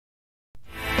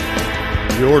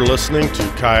You're listening to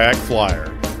Kayak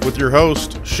Flyer with your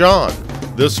host, Sean.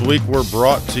 This week we're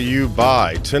brought to you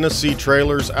by Tennessee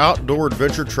Trailers,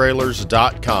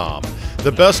 OutdoorAdventureTrailers.com,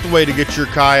 the best way to get your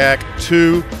kayak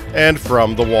to and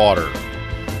from the water.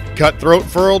 Cutthroat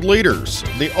Furled Leaders,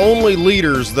 the only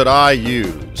leaders that I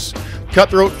use.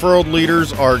 Cutthroat Furled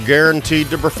Leaders are guaranteed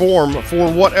to perform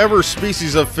for whatever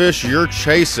species of fish you're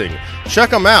chasing.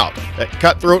 Check them out at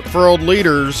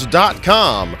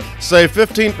cutthroatfurledleaders.com. Save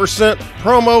 15%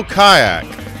 promo kayak.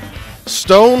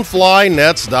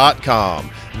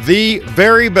 Stoneflynets.com, the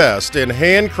very best in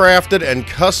handcrafted and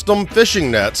custom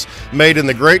fishing nets made in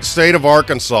the great state of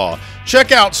Arkansas.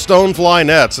 Check out Stonefly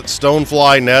Nets at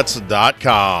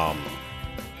stoneflynets.com.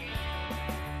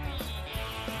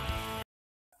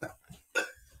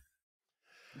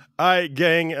 All right,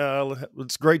 gang,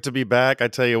 it's great to be back. I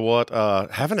tell you what,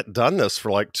 haven't done this for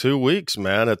like 2 weeks,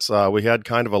 man. It's we had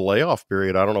kind of a layoff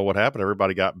period. I don't know what happened.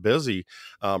 Everybody got busy.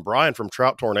 Brian from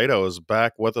Trout Tornado is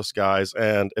back with us, guys.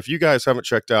 And if you guys haven't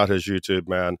checked out his YouTube,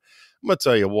 man, I'm going to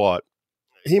tell you what.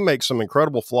 He makes some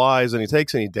incredible flies, and he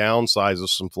takes and he downsizes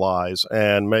some flies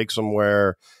and makes them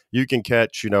where you can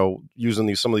catch,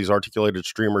 using some of these articulated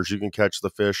streamers, you can catch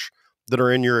the fish that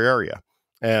are in your area.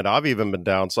 And I've even been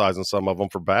downsizing some of them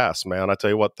for bass, man. I tell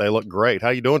you what, they look great. How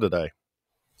you doing today?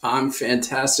 I'm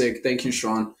fantastic. Thank you,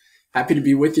 Sean. Happy to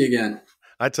be with you again.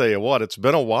 I tell you what, it's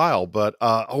been a while, but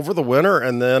over the winter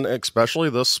and then especially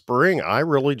this spring, I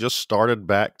really just started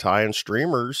back tying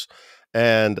streamers.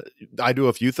 And I do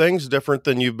a few things different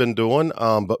than you've been doing.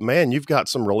 But, man, you've got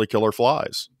some really killer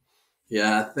flies.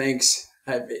 Yeah, thanks.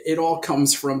 It all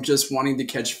comes from just wanting to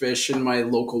catch fish in my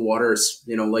local waters,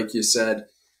 like you said.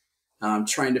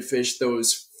 Trying to fish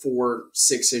those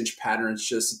 4-6 inch patterns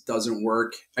just doesn't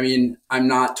work. I mean, I'm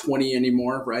not 20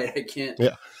 anymore, right? I can't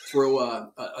throw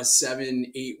a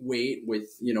 7-8 weight with,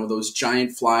 those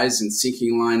giant flies and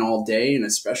sinking line all day. And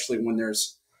especially when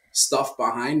there's stuff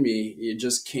behind me, you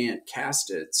just can't cast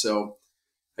it. So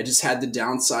I just had to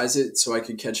downsize it so I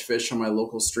could catch fish on my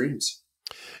local streams.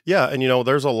 Yeah. And,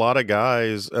 there's a lot of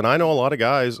guys, and I know a lot of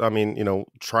guys, I mean,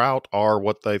 trout are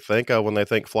what they think of when they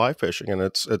think fly fishing. And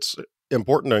it's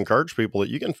important to encourage people that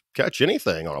you can catch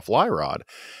anything on a fly rod.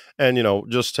 And,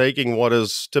 just taking what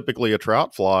is typically a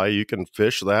trout fly, you can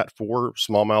fish that for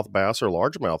smallmouth bass or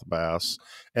largemouth bass,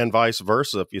 and vice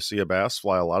versa. If you see a bass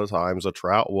fly, a lot of times a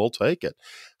trout will take it.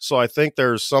 So I think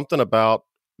there's something about,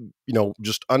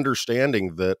 just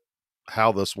understanding that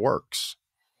how this works.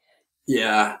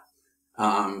 Yeah.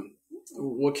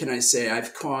 What can I say?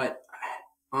 I've caught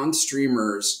on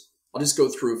streamers. I'll just go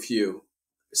through a few,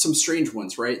 some strange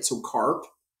ones, right? So carp,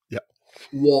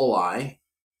 walleye,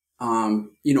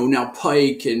 now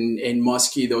pike and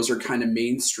muskie, those are kind of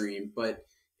mainstream, but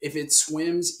if it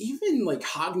swims, even like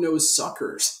hognose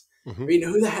suckers, I mean,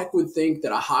 who the heck would think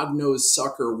that a hognose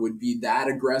sucker would be that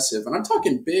aggressive? And I'm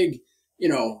talking big,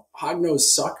 hognose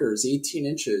suckers, 18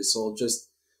 inches. So just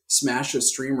smash a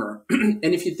streamer. And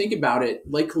if you think about it,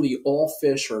 likely all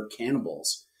fish are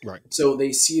cannibals. Right. So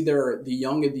they see the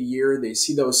young of the year, they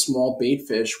see those small bait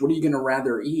fish. What are you going to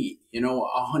rather eat?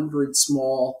 100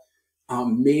 small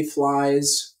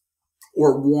mayflies,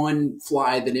 or one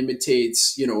fly that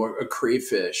imitates, a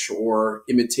crayfish or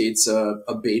imitates a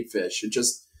bait fish. It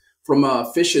just, from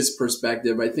a fish's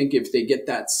perspective, I think if they get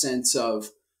that sense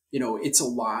of, it's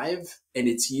alive and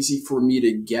it's easy for me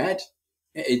to get,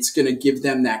 it's going to give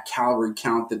them that calorie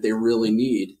count that they really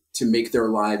need to make their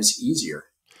lives easier.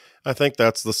 I think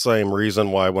that's the same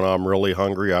reason why when I'm really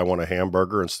hungry, I want a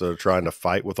hamburger instead of trying to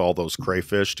fight with all those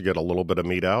crayfish to get a little bit of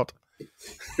meat out.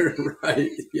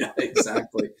 Right. Yeah,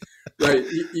 exactly. Right.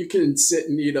 You can sit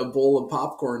and eat a bowl of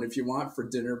popcorn if you want for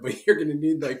dinner, but you're going to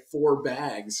need like 4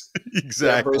 bags.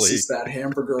 Exactly. Versus that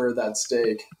hamburger or that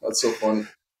steak. That's so funny.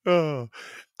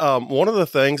 One of the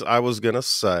things I was going to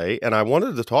say, and I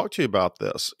wanted to talk to you about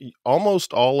this,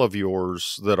 almost all of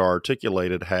yours that are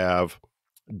articulated have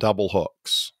double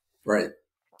hooks. Right.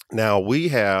 Now we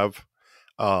have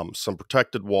some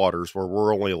protected waters where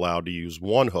we're only allowed to use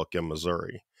one hook in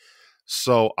Missouri.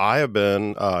 So I have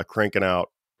been cranking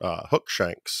out hook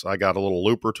shanks. I got a little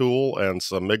looper tool and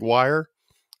some MIG wire,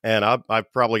 and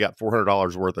I've probably got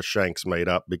 $400 worth of shanks made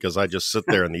up because I just sit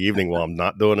there in the evening while I'm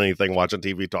not doing anything, watching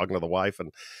TV, talking to the wife,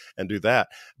 and do that.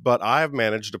 But I've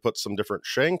managed to put some different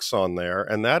shanks on there,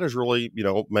 and that has really,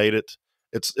 made it.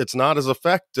 It's not as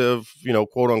effective,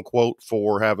 quote unquote,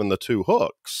 for having the 2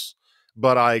 hooks.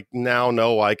 But I now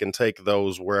know I can take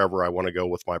those wherever I want to go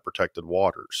with my protected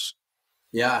waters.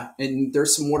 Yeah. And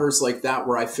there's some waters like that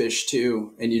where I fish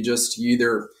too. And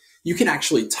you can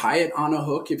actually tie it on a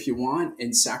hook if you want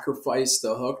and sacrifice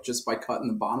the hook just by cutting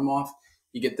the bottom off.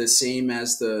 you get the same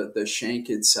as the shank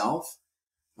itself,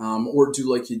 or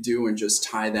do like you do and just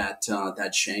tie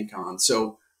that shank on.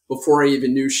 So before I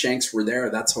even knew shanks were there,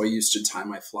 that's how I used to tie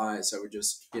my flies. I would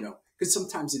just, because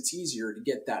sometimes it's easier to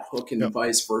get that hook in the Yep.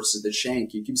 vise versus the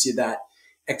shank. It gives you that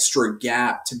extra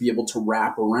gap to be able to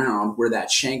wrap around, where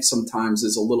that shank sometimes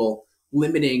is a little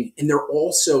limiting, and they're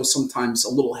also sometimes a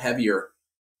little heavier.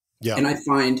 Yeah. And I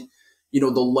find,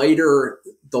 the lighter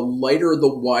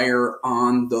the wire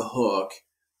on the hook,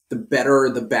 the better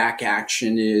the back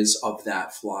action is of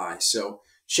that fly. So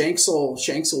shanks will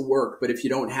work, but if you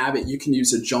don't have it, you can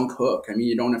use a junk hook. I mean,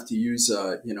 you don't have to use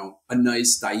a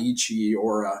nice Daiichi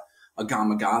or a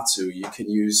Gamakatsu. You can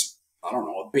use, I don't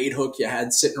know, a bait hook you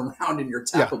had sitting around in your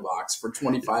Yeah. tackle box for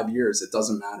 25 years. It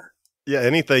doesn't matter. Yeah,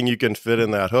 anything you can fit in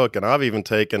that hook, and I've even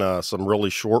taken some really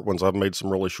short ones. I've made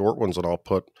some really short ones, and I'll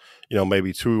put,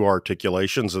 maybe 2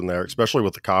 articulations in there, especially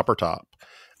with the copper top,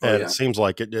 Oh and it yeah. seems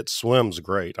like it swims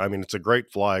great. I mean, it's a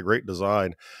great fly, great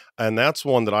design, and that's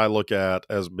one that I look at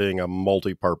as being a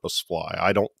multi-purpose fly.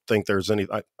 I don't think there's any.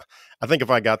 I think if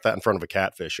I got that in front of a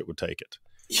catfish, it would take it.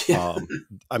 Yeah. Um,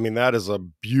 I mean, that is a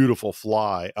beautiful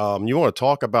fly. You want to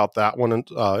talk about that one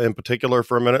in particular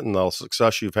for a minute and the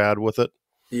success you've had with it?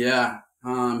 Yeah.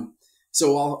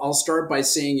 So I'll start by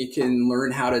saying you can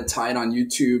learn how to tie it on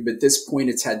YouTube. At this point,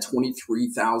 it's had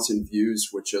 23,000 views,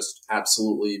 which just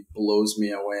absolutely blows me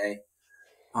away.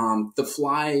 The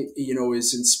fly,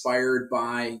 is inspired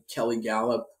by Kelly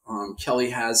Gallup.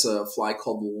 Kelly has a fly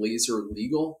called Laser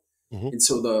Legal. Hmm. And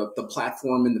so the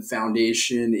platform and the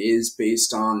foundation is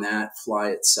based on that fly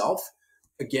itself.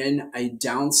 Again, I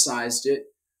downsized it.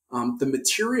 The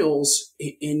materials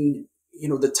in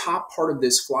the top part of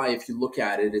this fly, if you look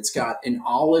at it, it's got an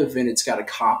olive and it's got a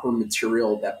copper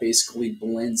material that basically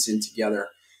blends in together.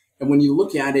 And when you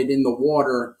look at it in the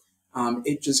water,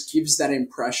 it just gives that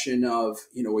impression of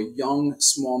a young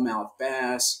smallmouth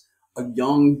bass, a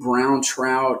young brown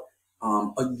trout,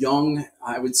 a young,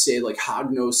 I would say, like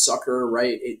hognose sucker,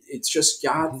 right? It's just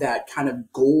got Hmm. that kind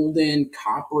of golden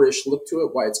copperish look to it,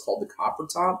 why it's called the copper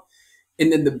top.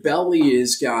 And then the belly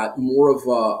has got more of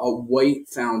a white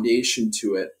foundation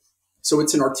to it. So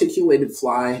it's an articulated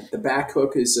fly. The back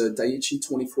hook is a Daiichi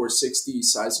 2460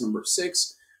 size number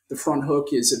 6. The front hook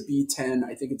is a B10.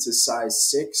 I think it's a size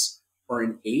 6 or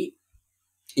an 8.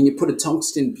 And you put a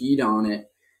tungsten bead on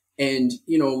it. And,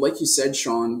 like you said,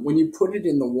 Sean, when you put it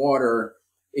in the water,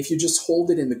 if you just hold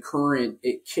it in the current,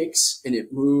 it kicks and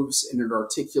it moves and it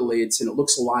articulates and it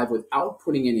looks alive without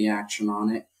putting any action on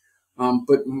it.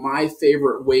 But my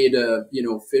favorite way to,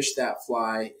 fish that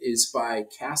fly is by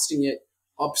casting it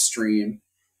upstream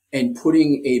and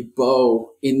putting a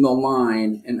bow in the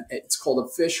line. And it's called a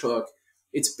fish hook.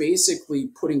 It's basically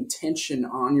putting tension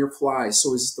on your fly.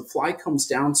 So as the fly comes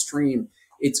downstream,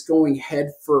 it's going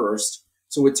head first.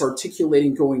 So it's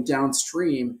articulating going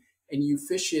downstream, and you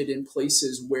fish it in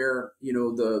places where,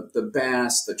 the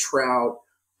bass, the trout,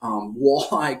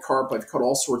 walleye, carp, I've caught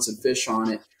all sorts of fish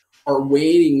on it, are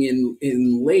waiting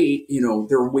in late,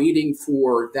 they're waiting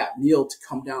for that meal to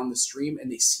come down the stream,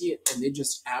 and they see it and they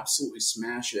just absolutely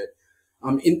smash it.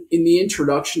 In the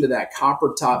introduction to that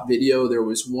copper top video, there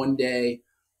was one day,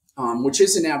 which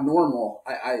isn't abnormal.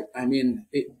 I mean,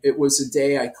 it was a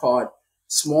day I caught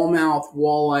smallmouth,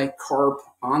 walleye, carp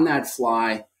on that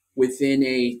fly within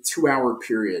a 2-hour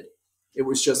period. It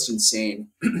was just insane.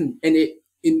 And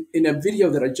in a video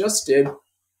that I just did,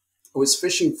 I was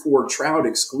fishing for trout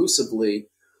exclusively,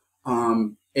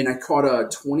 and I caught a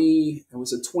 20. It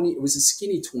was a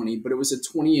skinny 20, but it was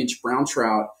a 20-inch brown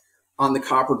trout on the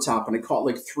copper top, and I caught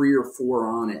like 3 or 4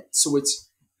 on it. So it's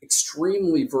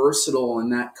extremely versatile,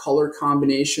 and that color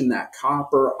combination, that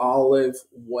copper, olive,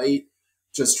 white,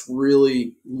 just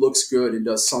really looks good and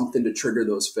does something to trigger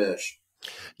those fish.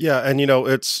 Yeah, and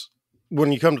it's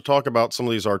when you come to talk about some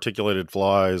of these articulated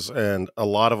flies, and a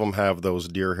lot of them have those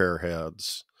deer hair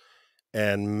heads.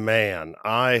 And man,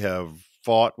 I have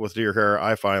fought with deer hair.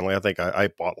 I think I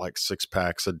bought like 6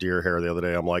 packs of deer hair the other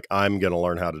day. I'm like, I'm going to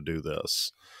learn how to do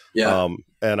this. Yeah,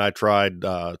 And I tried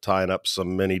tying up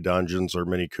some mini dungeons or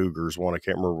mini cougars. One, I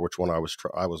can't remember which one I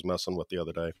was messing with the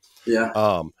other day.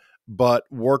 yeah. But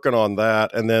working on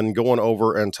that and then going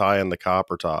over and tying the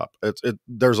copper top,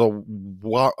 there's a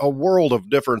world of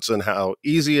difference in how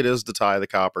easy it is to tie the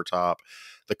copper top.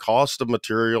 The cost of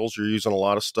materials, you're using a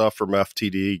lot of stuff from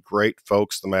FTD. Great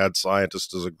folks. The mad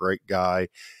scientist is a great guy.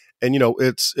 And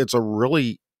it's a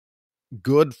really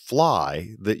good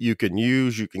fly that you can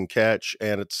use, you can catch,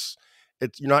 and it's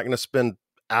you're not going to spend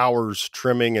hours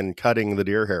trimming and cutting the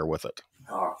deer hair with it.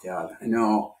 Oh God, I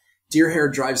know. Deer hair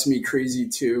drives me crazy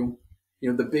too.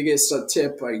 The biggest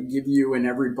tip I give you and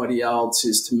everybody else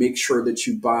is to make sure that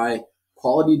you buy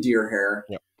quality deer hair.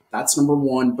 Yep. That's number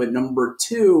one. But number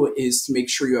two is to make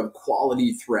sure you have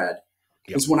quality thread. Yep.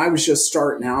 Because when I was just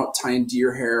starting out tying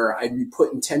deer hair, I'd be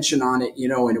putting tension on it,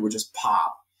 and it would just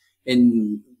pop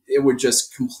and it would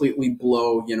just completely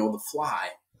blow, the fly.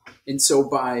 And so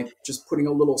by just putting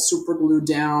a little super glue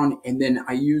down, and then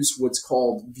I use what's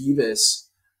called Vivus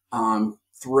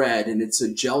thread, and it's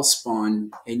a gel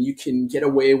spun, and you can get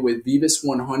away with Vivus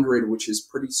 100, which is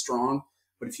pretty strong.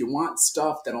 But if you want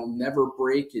stuff that'll never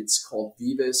break, it's called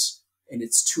Vivus, and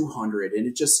it's 200, and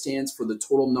it just stands for the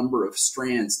total number of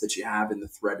strands that you have in the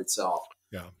thread itself.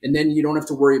 Yeah. And then you don't have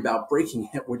to worry about breaking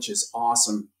it, which is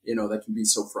awesome. That can be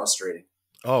so frustrating.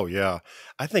 Oh, yeah.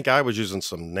 I think I was using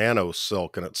some nano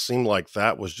silk, and it seemed like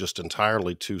that was just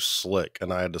entirely too slick,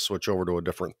 and I had to switch over to a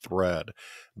different thread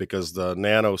because the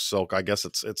nano silk, I guess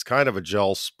it's kind of a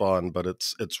gel spun, but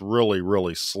it's really,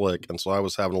 really slick. And so I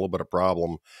was having a little bit of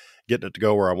problem getting it to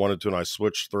go where I wanted to, and I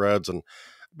switched threads, and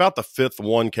about the fifth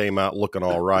one came out looking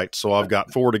all right. So I've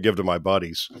got 4 to give to my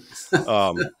buddies.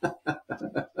 And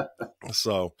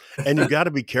you got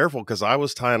to be careful because I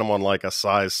was tying them on like a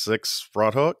size 6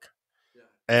 front hook.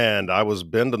 And I was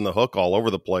bending the hook all over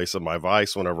the place in my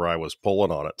vise whenever I was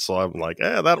pulling on it. So I'm like,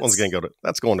 that's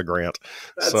going to Grant.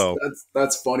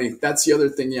 That's funny. That's the other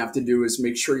thing you have to do is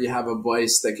make sure you have a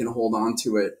vise that can hold on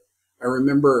to it. I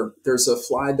remember there's a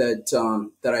fly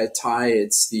that I tie.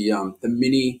 It's the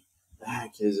mini. The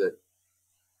heck is it?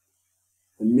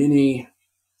 The mini.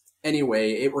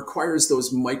 Anyway, it requires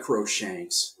those micro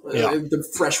shanks. The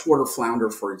freshwater flounder,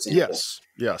 for example.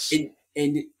 Yes.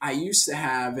 And I used to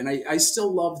have, and I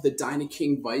still love the Dyna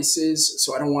King vices,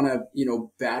 so I don't want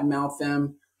to, badmouth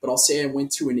them, but I'll say I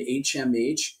went to an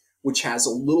HMH, which has a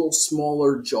little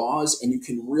smaller jaws, and you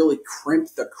can really crimp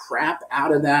the crap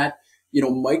out of that,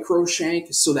 micro shank,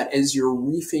 so that as you're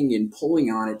reefing and pulling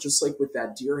on it, just like with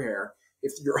that deer hair,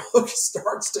 if your hook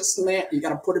starts to slant, you got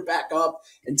to put it back up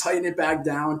and tighten it back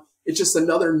down. It's just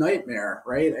another nightmare,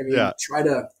 right? I mean, try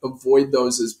to avoid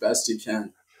those as best you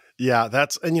can. Yeah,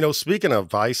 and speaking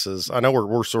of vices, I know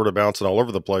we're sort of bouncing all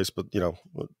over the place, but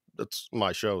it's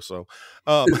my show. So,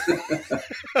 how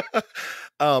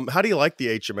do you like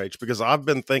the HMH? Because I've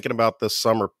been thinking about this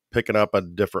summer picking up a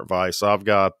different vice. I've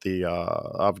got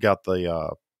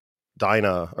the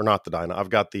Dyna, or not the Dyna.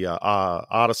 I've got the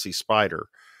Odyssey Spider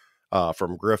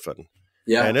from Griffin.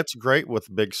 Yeah. And it's great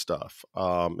with big stuff.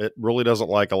 It really doesn't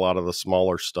like a lot of the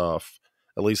smaller stuff,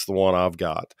 at least the one I've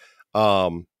got.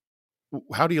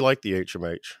 How do you like the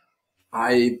HMH?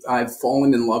 I've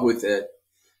fallen in love with it.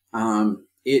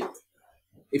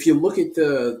 If you look at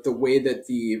the way that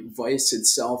the vise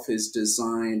itself is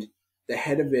designed, the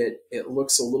head of it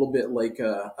looks a little bit like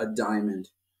a diamond.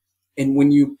 And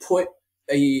when you put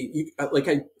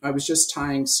I was just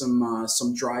tying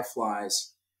some dry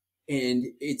flies, and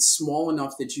it's small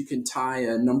enough that you can tie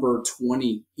a number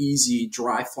 20 easy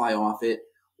dry fly off it.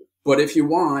 But if you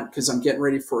want, because I'm getting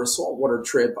ready for a saltwater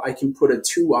trip, I can put a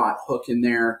 2-aught hook in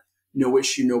there, no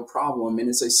issue, no problem. And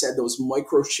as I said, those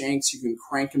micro shanks, you can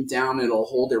crank them down and it'll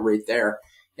hold it right there.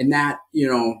 And that,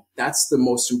 that's the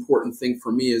most important thing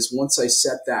for me is once I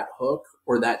set that hook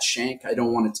or that shank, I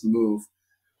don't want it to move.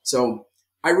 So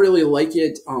I really like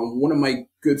it. One of my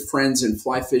good friends and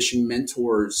fly fishing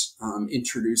mentors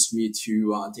introduced me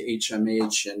to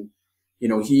HMH, and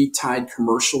he tied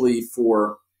commercially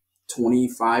for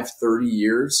 25, 30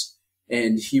 years,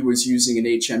 and he was using an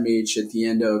HMH at the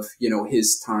end of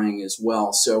his tying as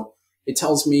well. So it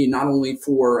tells me not only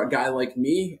for a guy like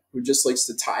me who just likes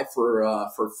to tie for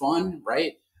fun,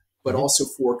 right, but also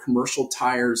for commercial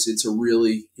tires, it's a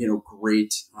really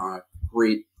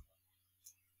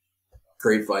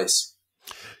great vice.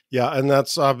 Yeah, and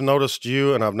I've noticed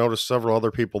you, and I've noticed several other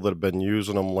people that have been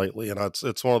using them lately, and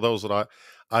it's one of those that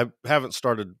I haven't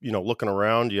started looking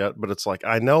around yet, but it's like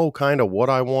I know kind of what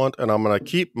I want, and I'm going to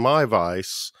keep my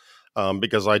vice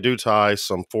because I do tie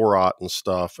some 4-aught and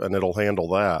stuff, and it'll handle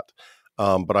that.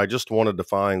 But I just wanted to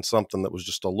find something that was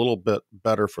just a little bit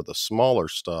better for the smaller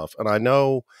stuff, and I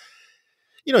know.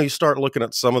 You start looking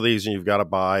at some of these and you've got to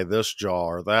buy this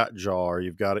jar, that jar.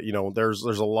 You've got to, there's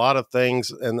a lot of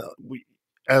things. And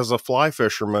as a fly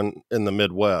fisherman in the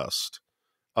Midwest,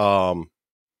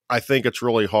 I think it's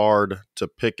really hard to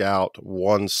pick out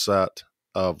one set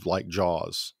of like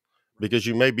jaws because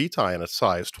you may be tying a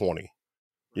size 20.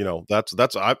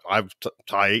 I've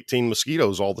tie 18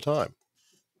 mosquitoes all the time.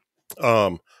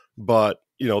 But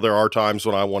there are times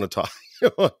when I want to tie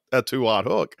a 2-aught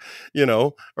hook,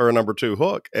 or a number 2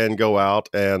 hook and go out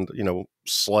and,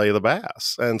 slay the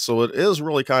bass. And so it is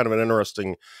really kind of an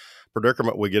interesting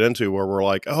predicament we get into where we're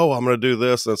like, oh, I'm going to do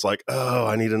this. And it's like, oh,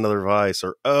 I need another vise,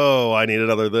 or, oh, I need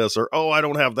another this, or, oh, I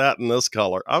don't have that in this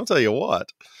color. I'll tell you what.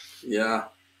 Yeah.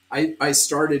 I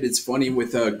started, it's funny,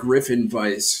 with a Griffin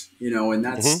vise, and Mm-hmm.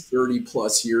 that's 30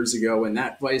 plus years ago. And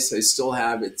that vise I still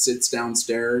have. It sits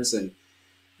downstairs, and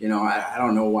I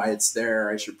don't know why it's there.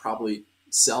 I should probably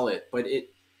sell it, but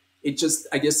it just,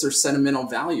 I guess there's sentimental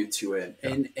value to it.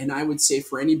 Yeah. And I would say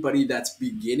for anybody that's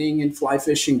beginning in fly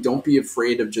fishing, don't be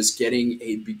afraid of just getting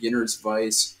a beginner's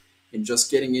vise and just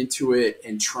getting into it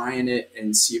and trying it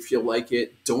and see if you like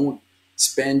it. Don't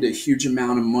spend a huge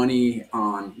amount of money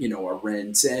on, a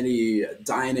Renzetti, a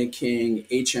Dyna King,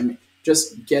 HM.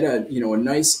 Just get a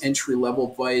nice entry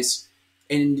level vise.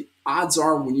 And odds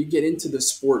are when you get into the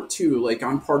sport too, like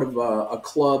I'm part of a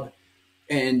club,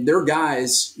 and they're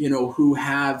guys, who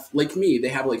have, like me, they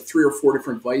have like 3 or 4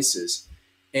 different vices,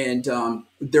 and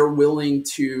they're willing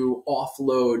to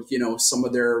offload, some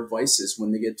of their vices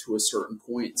when they get to a certain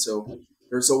point. So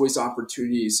there's always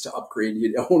opportunities to upgrade.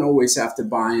 You don't always have to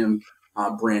buy them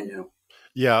brand new.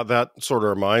 Yeah, that sort of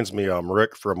reminds me,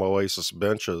 Rick from Oasis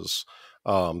Benches.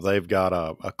 They've got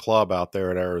a club out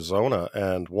there in Arizona,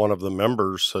 and one of the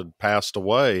members had passed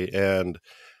away, and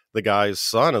the guy's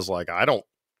son is like, I don't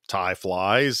tie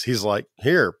flies. He's like,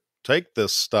 here, take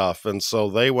this stuff. And so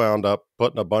they wound up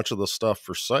putting a bunch of the stuff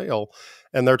for sale,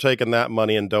 and they're taking that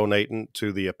money and donating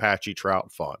to the Apache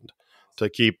Trout Fund to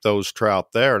keep those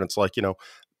trout there. And it's like,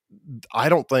 I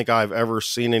don't think I've ever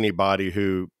seen anybody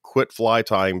who quit fly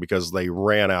tying because they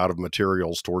ran out of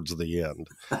materials towards the end,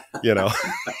 you know?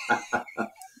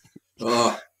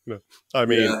 Oh, I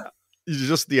mean, yeah.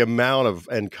 just the amount of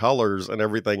and colors and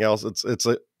everything else.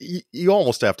 You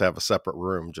almost have to have a separate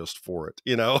room just for it,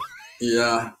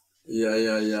 Yeah.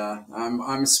 Yeah.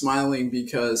 I'm smiling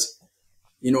because,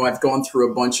 I've gone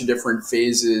through a bunch of different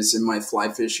phases in my fly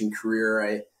fishing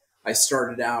career. I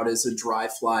started out as a dry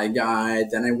fly guy,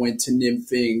 then I went to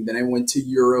nymphing, then I went to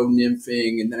Euro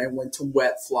nymphing, and then I went to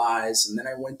wet flies, and then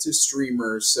I went to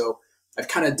streamers. So I've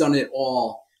kind of done it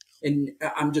all. And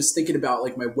I'm just thinking about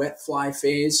like my wet fly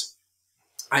phase.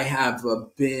 I have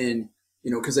been,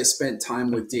 because I spent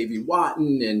time with Davey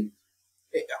Watton, and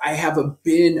I have a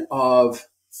bin of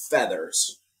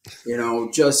feathers,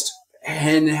 just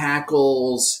hen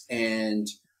hackles and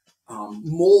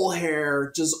mole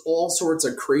hair, just all sorts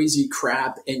of crazy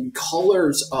crap, and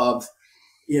colors of,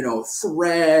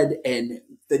 thread and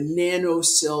the nano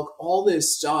silk, all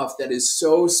this stuff that is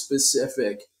so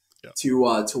specific Yeah.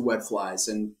 to wet flies.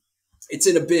 And it's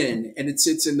in a bin and it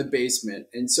sits in the basement.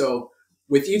 And so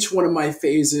with each one of my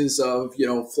phases of,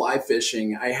 fly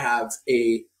fishing,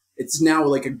 it's now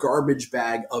like a garbage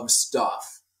bag of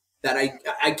stuff that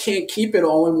I can't keep it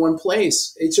all in one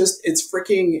place.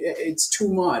 It's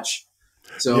too much.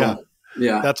 Yeah. So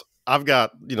yeah. I've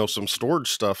got, some storage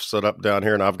stuff set up down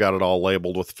here, and I've got it all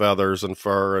labeled with feathers and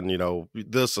fur and,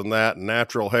 this and that and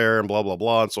natural hair and blah, blah,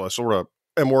 blah. And so I sort of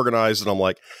am organized, and I'm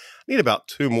like, I need about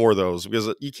 2 more of those,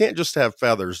 because you can't just have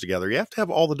feathers together. You have to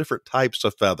have all the different types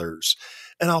of feathers.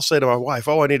 And I'll say to my wife,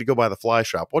 oh, I need to go by the fly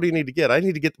shop. What do you need to get? I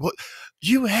need to get, what?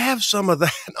 You have some of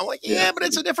that. And I'm like, yeah, but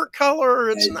it's a different color.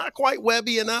 It's not quite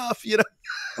webby enough,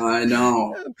 I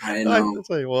know. I'll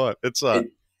tell you what, it's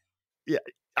It, yeah,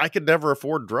 I could never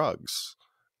afford drugs.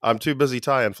 I'm too busy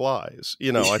tying flies.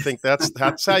 I think that's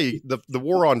how the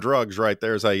war on drugs right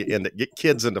there is how you get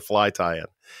kids into fly tying.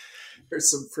 there's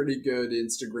some pretty good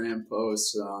Instagram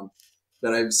posts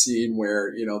that I've seen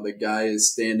where, the guy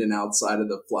is standing outside of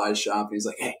the fly shop and he's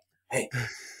like, hey,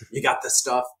 you got this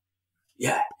stuff?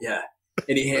 Yeah.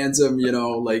 And he hands him,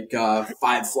 like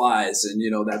 5 flies,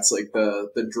 and that's like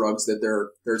the drugs that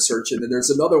they're searching. And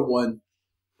there's another one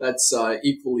that's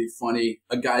equally funny.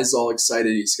 A guy's all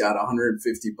excited. He's got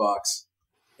 $150.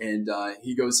 And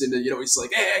he goes into, he's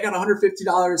like, hey, I got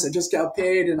 $150. I just got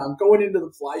paid, and I'm going into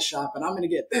the fly shop, and I'm going to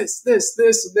get this, and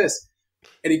this.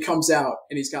 And he comes out,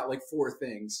 and he's got like 4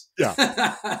 things. Yeah.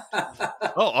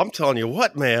 Oh, I'm telling you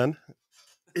what, man.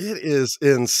 It is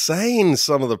insane,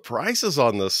 some of the prices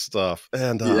on this stuff.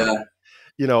 And,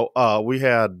 we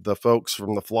had the folks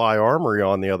from the Fly Armory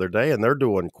on the other day, and they're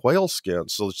doing quail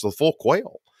skins. So it's the full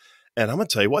quail. And I'm going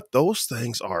to tell you what, those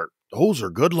are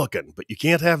good looking, but you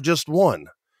can't have just one.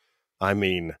 I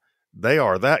mean, they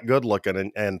are that good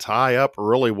looking and tie up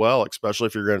really well, especially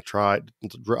if you're going to try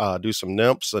do some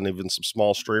nymphs and even some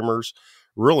small streamers.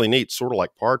 Really neat, sort of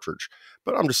like partridge.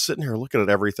 But I'm just sitting here looking at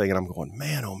everything, and I'm going,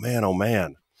 man, oh man, oh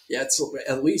man. Yeah, it's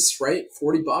at least, right,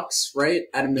 $40, right,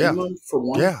 at a minimum for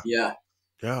one. Yeah.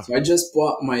 Yeah. So I just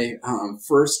bought my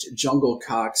first jungle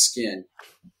cock skin,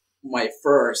 my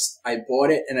first, I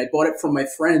bought it, and I bought it from my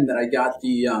friend that I got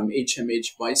the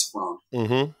HMH Vice from.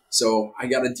 Mm-hmm. So I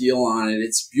got a deal on it.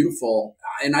 It's beautiful.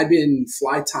 And I've been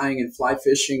fly tying and fly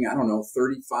fishing, I don't know,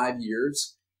 35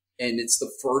 years. And it's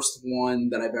the first one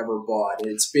that I've ever bought.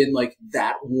 And it's been like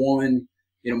that one,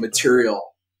 material.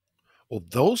 Well,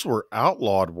 those were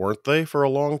outlawed, weren't they, for a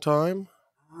long time?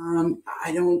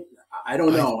 I don't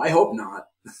know. I hope not.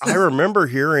 I remember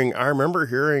hearing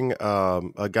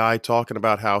a guy talking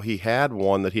about how he had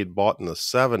one that he had bought in the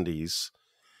 70s,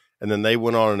 and then they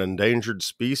went on an endangered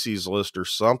species list or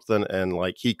something, and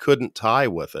like he couldn't tie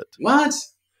with it. What?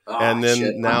 And then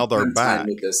shit. now they're I'm back. tied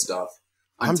with this stuff.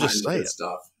 I'm just saying. This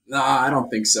stuff. No, I don't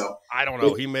think so. I don't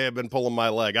know. He may have been pulling my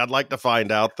leg. I'd like to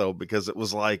find out though, because it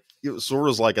was sort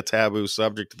of like a taboo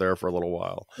subject there for a little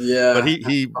while. Yeah. But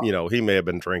he may have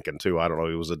been drinking too. I don't know.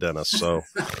 He was a dentist, so.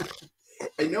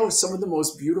 I know some of the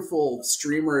most beautiful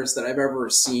streamers that I've ever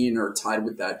seen are tied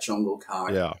with that jungle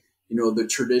cock. Yeah. The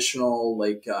traditional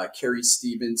Carrie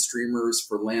Stevens streamers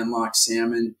for landlocked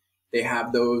salmon. They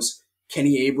have those.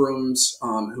 Kenny Abrams,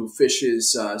 who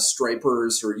fishes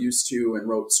stripers or used to and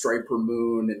wrote Striper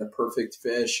Moon and The Perfect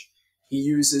Fish. He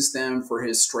uses them for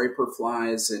his striper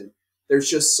flies, and there's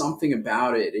just something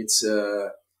about it. It's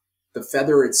the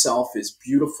feather itself is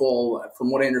beautiful.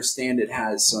 From what I understand, it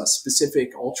has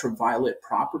specific ultraviolet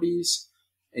properties.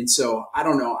 And so I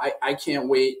don't know. I can't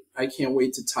wait. I can't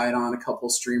wait to tie it on a couple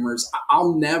streamers.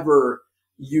 I'll never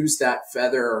use that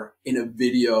feather in a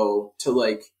video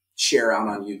to share out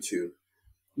on YouTube.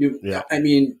 I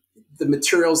mean, the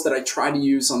materials that I try to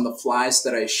use on the flies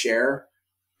that I share,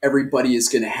 everybody is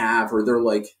going to have, or they're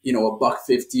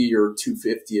 $1.50 or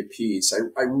 $2.50 a piece.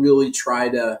 I really try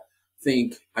to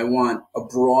think I want a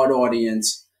broad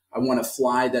audience. I want a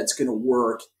fly that's going to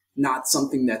work, not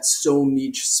something that's so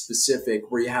niche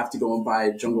specific where you have to go and buy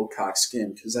a jungle cock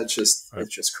skin, because it's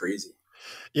just crazy.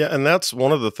 Yeah, and that's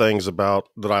one of the things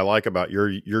that I like about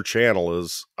your channel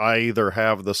is I either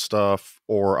have the stuff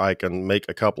or I can make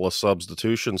a couple of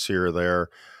substitutions here or there,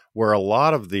 where a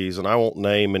lot of these, and I won't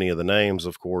name any of the names,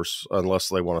 of course, unless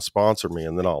they want to sponsor me,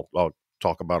 and then I'll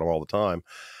talk about them all the time.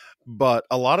 But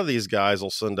a lot of these guys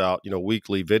will send out,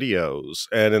 weekly videos,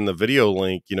 and in the video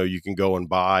link, you can go and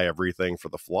buy everything for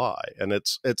the fly. And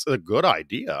it's a good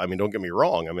idea. I mean, don't get me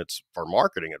wrong. I mean, it's for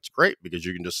marketing. It's great because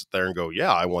you can just sit there and go,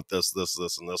 yeah, I want this, this,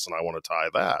 this, and this, and I want to tie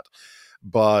that.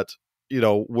 But,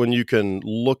 when you can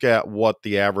look at what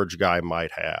the average guy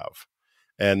might have,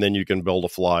 and then you can build a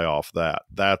fly off that,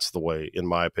 that's the way, in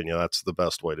my opinion, that's the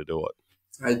best way to do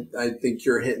it. I think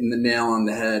you're hitting the nail on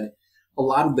the head. A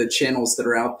lot of the channels that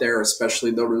are out there,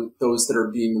 especially those that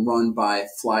are being run by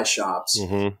fly shops,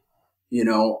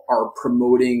 are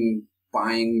promoting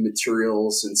buying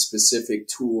materials and specific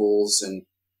tools. And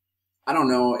I don't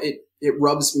know, it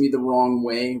rubs me the wrong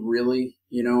way, really.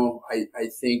 I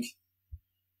think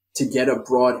to get a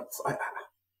broad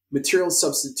material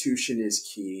substitution is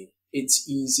key. It's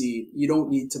easy. You don't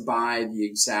need to buy the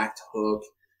exact hook.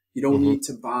 You don't need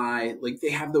to buy,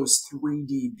 they have those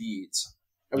 3D beads.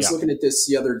 I was looking at this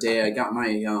the other day. I got my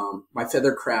my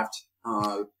Feathercraft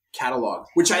catalog,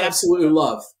 which I absolutely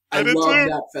love. I love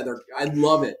that feather. I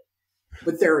love it.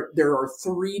 But there are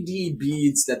 3D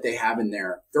beads that they have in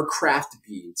there. They're craft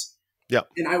beads. Yeah.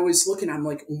 And I was looking, I'm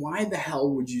like, why the hell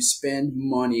would you spend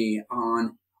money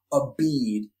on a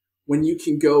bead when you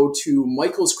can go to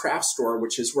Michael's Craft Store,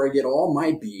 which is where I get all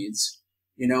my beads?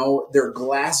 They're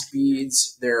glass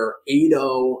beads, they're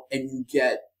 8.0, and you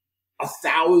get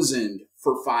 1,000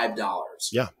 for $5.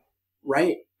 Yeah.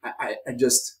 Right. I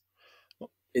just,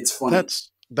 it's funny.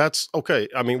 That's okay.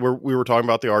 I mean, we were talking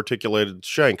about the articulated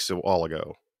shanks a while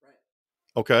ago. Right.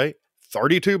 Okay.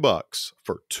 $32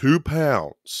 for 2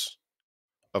 pounds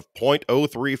of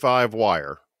 0.035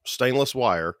 wire, stainless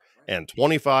wire, and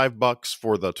 $25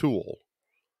 for the tool.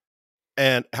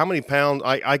 And how many pounds?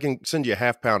 I can send you a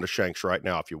half pound of shanks right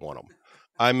now if you want them.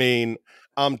 I mean,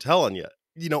 I'm telling you.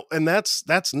 And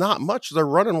that's not much. They're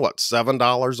running what,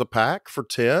 $7 a pack for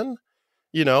 10,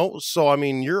 so I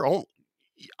mean,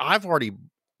 I've already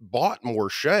bought more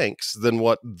shanks than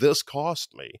what this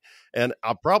cost me, and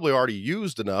I probably already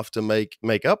used enough to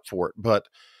make up for it. But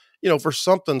for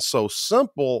something so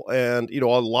simple, and a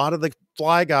lot of the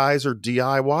fly guys are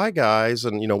DIY guys,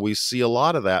 and we see a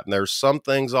lot of that, and there's some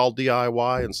things I'll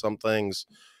DIY and some things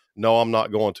no, I'm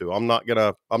not going to. I'm not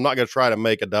gonna try to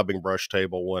make a dubbing brush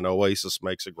table when Oasis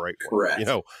makes a great one. Correct.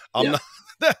 I'm not.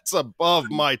 That's above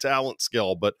my talent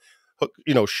skill. But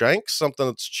shanks, something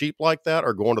that's cheap like that,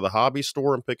 or going to the hobby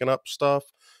store and picking up stuff.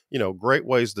 Great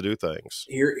ways to do things.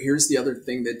 Here's the other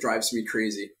thing that drives me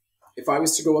crazy. If I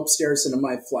was to go upstairs into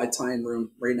my fly tying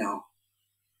room right now,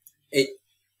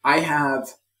 I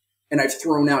have, and I've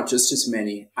thrown out just as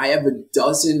many. I have a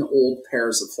dozen old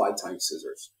pairs of fly tying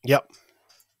scissors. Yep.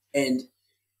 And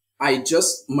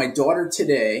my daughter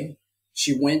today,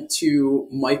 she went to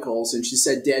Michael's and she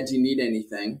said, Dad, do you need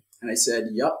anything? And I said,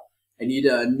 yep, I need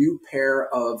a new pair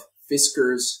of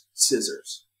Fisker's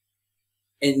scissors.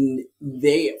 And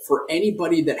for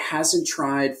anybody that hasn't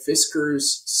tried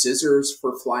Fisker's scissors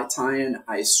for fly tying,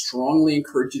 I strongly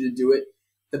encourage you to do it.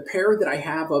 The pair that I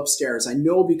have upstairs, I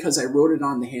know because I wrote it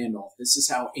on the handle. This is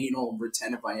how anal and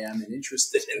retentive I am and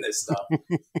interested in this stuff.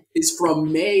 Is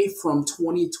from May from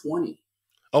 2020.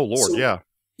 Oh, Lord, yeah.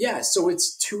 Yeah, so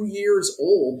it's 2 years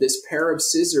old, this pair of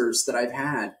scissors that I've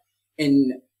had.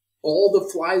 And all the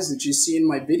flies that you see in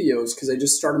my videos, because I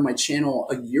just started my channel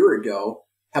a year ago,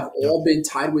 have all been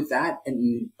tied with that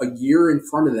and a year in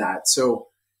front of that. So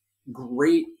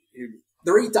great.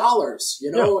 They're $8,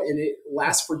 and it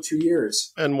lasts for 2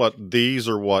 years. And these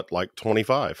are like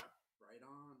 25?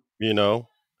 Right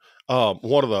on.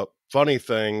 One of the funny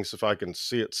things, if I can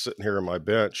see it sitting here in my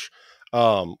bench,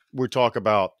 we talk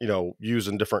about,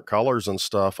 using different colors and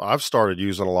stuff. I've started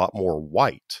using a lot more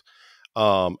white.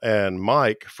 And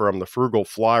Mike from the Frugal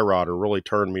Fly Rodder really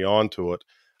turned me on to it.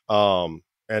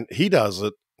 And he does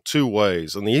it 2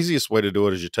 ways. And the easiest way to do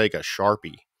it is you take a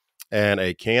Sharpie and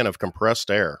a can of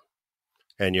compressed air,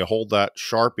 and you hold that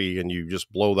Sharpie and you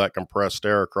just blow that compressed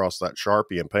air across that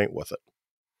Sharpie and paint with it.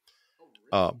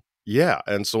 Yeah.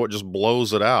 And so it just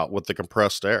blows it out with the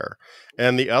compressed air.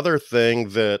 And the other thing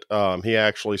that he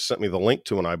actually sent me the link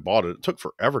to, and I bought it. It took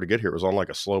forever to get here. It was on like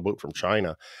a slow boat from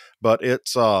China, but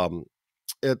it's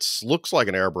looks like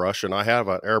an airbrush, and I have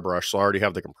an airbrush, so I already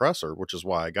have the compressor, which is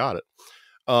why I got it.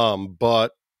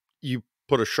 But you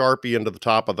put a Sharpie into the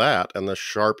top of that, and the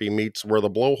Sharpie meets where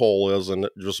the blowhole is, and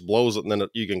it just blows it, and then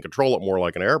you can control it more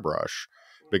like an airbrush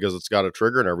because it's got a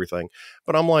trigger and everything.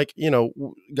 But I'm like,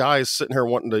 guys sitting here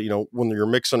wanting to, when you're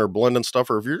mixing or blending stuff,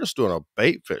 or if you're just doing a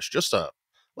bait fish,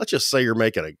 let's just say you're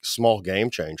making a small game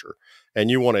changer and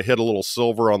you want to hit a little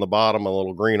silver on the bottom, a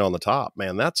little green on the top,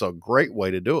 man, that's a great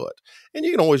way to do it. And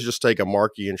you can always just take a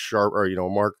Marky and Sharpie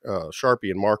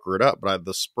and marker it up. But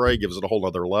the spray gives it a whole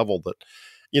other level that,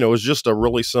 is just a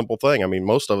really simple thing. I mean,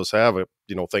 most of us have a,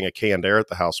 thing of canned air at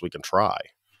the house we can try.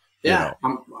 Yeah,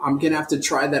 I'm going to have to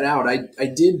try that out. I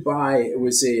did buy, it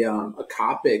was a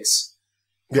Copics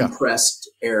compressed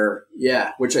air.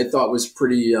 Yeah. Which I thought was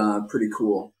pretty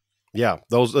cool. Yeah.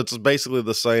 It's basically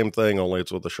the same thing, only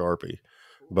it's with a Sharpie,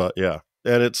 but yeah.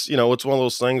 And it's, it's one of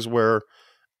those things where,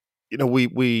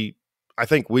 I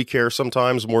think we care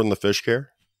sometimes more than the fish care.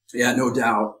 Yeah, no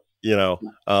doubt.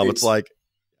 It's like,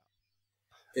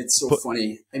 it's so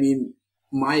funny. I mean,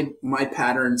 my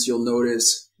patterns, you'll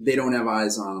notice they don't have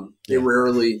eyes on them. They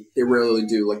rarely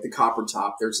do. Like the copper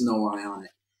top, there's no eye on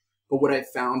it. But what I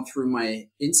found through my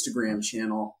Instagram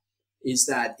channel is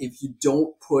that if you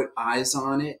don't put eyes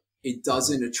on it, it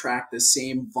doesn't attract the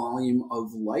same volume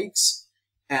of likes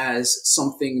as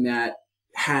something that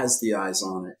has the eyes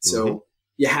on it. So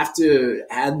you have to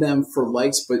add them for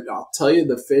likes, but I'll tell you,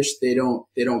 the fish, they don't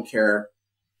care.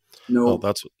 No,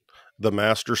 that's the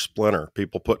master splinter.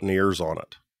 People putting ears on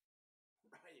it.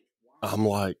 I'm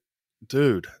like,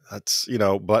 dude, that's,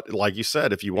 but like you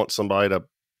said, if you want somebody to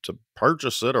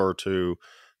purchase it or to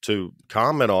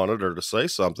comment on it or to say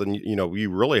something, you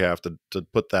really have to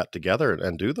put that together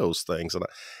and do those things. And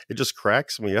it just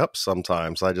cracks me up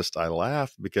sometimes. I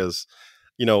laugh because,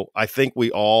 I think we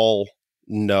all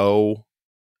know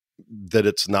that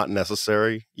it's not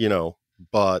necessary,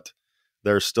 but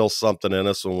there's still something in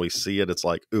us when we see it. It's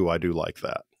like, ooh, I do like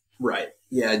that. Right.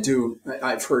 Yeah, I do.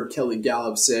 I've heard Kelly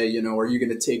Gallup say, are you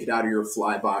going to take it out of your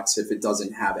fly box if it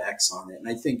doesn't have X on it? And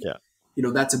I think,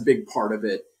 that's a big part of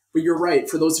it. But you're right.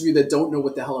 For those of you that don't know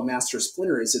what the hell a master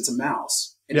splinter is, it's a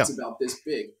mouse, and it's about this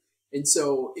big. And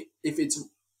so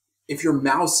if you're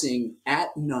mousing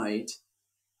at night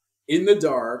in the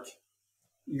dark,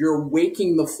 you're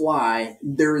waking the fly.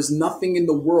 There is nothing in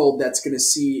the world that's going to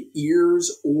see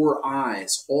ears or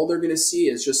eyes. All they're going to see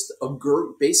is just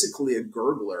basically a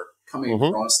gurgler coming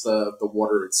across the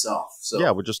water itself. So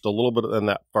yeah, with just a little bit, and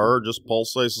that fur just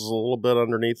pulsates a little bit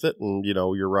underneath it, and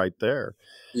you're right there.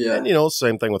 Yeah, and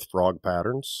same thing with frog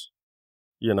patterns.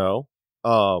 I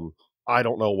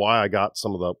don't know why I got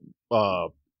some of the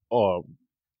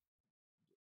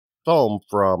foam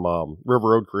from River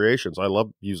Road Creations. I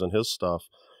love using his stuff.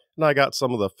 And I got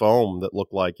some of the foam that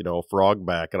looked like, a frog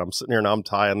back. And I'm sitting here and I'm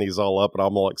tying these all up and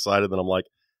I'm all excited. And I'm like,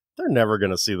 they're never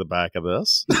going to see the back of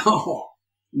this.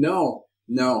 No,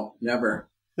 never.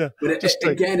 Yeah. But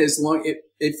again, as long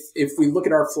if we look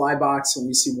at our fly box and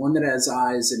we see one that has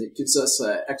eyes, and it gives us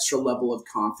an extra level of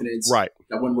confidence, right,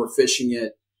 that when we're fishing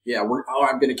it, Yeah,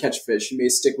 I'm going to catch fish. You may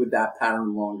stick with that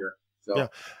pattern longer. Yeah. So,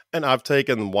 And I've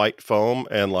taken white foam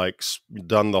and like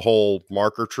done the whole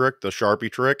marker trick, the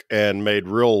Sharpie trick, and made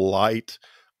real light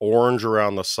orange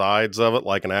around the sides of it,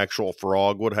 like an actual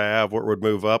frog would have, where it would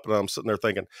move up. And I'm sitting there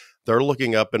thinking, they're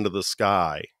looking up into the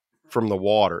sky from the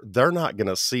water. They're not going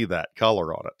to see that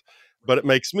color on it, but it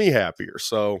makes me happier.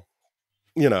 So,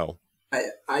 you know,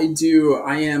 I do.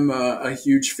 I am a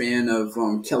huge fan of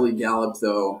Kelly Gallup,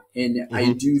 though, and I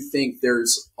hmm do think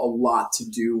there's a lot to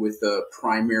do with the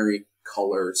primary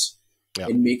colors yeah,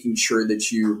 and making sure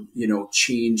that you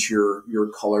change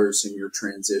your colors and your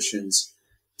transitions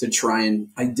to try and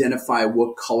identify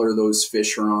what color those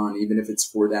fish are on, even if it's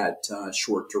for that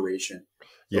short duration.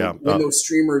 yeah. So when those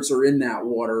streamers are in that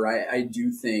water, I do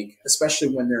think, especially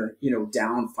when they're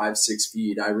down 5-6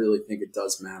 feet, I really think it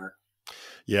does matter.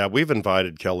 Yeah, we've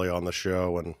invited Kelly on the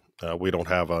show, and we don't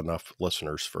have enough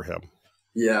listeners for him.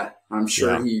 Yeah, I'm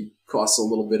sure Yeah. he costs a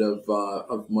little bit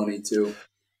of money too.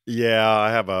 Yeah,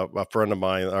 I have a friend of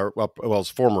mine, well, his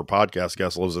former podcast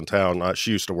guest lives in town.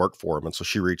 She used to work for him, and so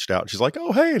she reached out, and she's like,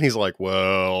 "Oh, hey," and he's like,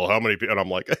 "Well, how many people?" And I'm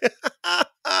like,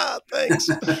 "Thanks."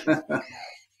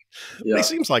 He Yeah,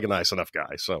 seems like a nice enough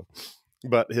guy, so.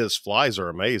 But his flies are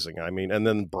amazing. I mean, and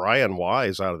then Brian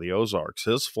Wise out of the Ozarks,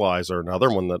 his flies are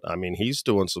another one that, I mean, he's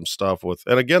doing some stuff with,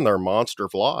 and again, they're monster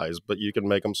flies, but you can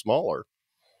make them smaller.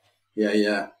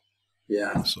 yeah,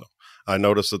 yeah. So I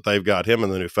noticed that they've got him in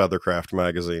the new Feathercraft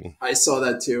magazine. I saw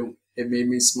that too. It made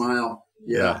me smile.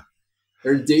 Yeah. Yeah,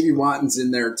 there's Davy Watten's in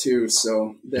there too.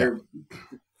 So Yeah.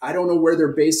 I don't know where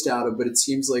they're based out of, but it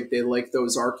seems like they like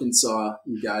those Arkansas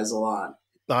guys a lot.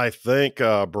 I think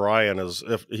Brian is,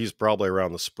 if he's probably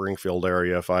around the Springfield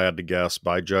area, if I had to guess,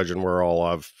 by judging where all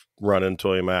I've run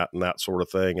into him at and that sort of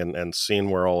thing, and seen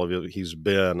where all of he's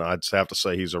been. I'd have to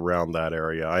say he's around that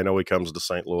area. I know he comes to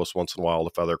St. Louis once in a while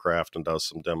to Feathercraft and does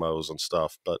some demos and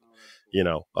stuff, but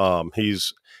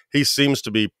he seems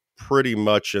to be pretty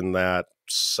much in that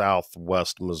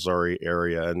southwest Missouri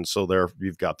area, and so there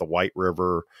you've got the White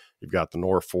River. You've got the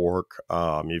North Fork.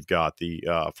 You've got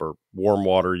the for warm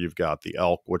water. You've got the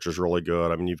elk, which is really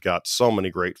good. I mean, you've got so many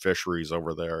great fisheries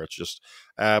over there. It's just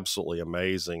absolutely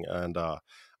amazing. And I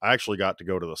actually got to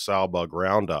go to the Salbug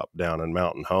Roundup down in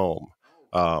Mountain Home.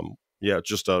 Yeah,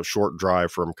 just a short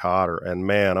drive from Cotter. And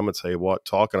man, I'm gonna tell you what,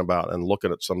 talking about and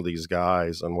looking at some of these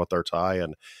guys and what they're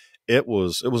tying, it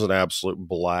was an absolute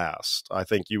blast. I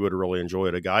think you would really enjoy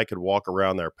it. A guy could walk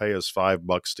around there, pay us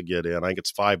 $5 to get in. I think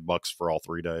it's $5 for all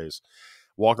 3 days.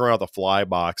 Walk around with a fly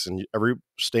box, and every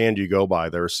stand you go by,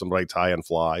 there's somebody tying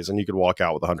flies, and you could walk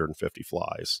out with 150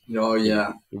 flies. Oh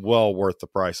yeah, Well worth the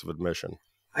price of admission.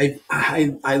 I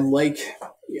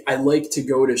like to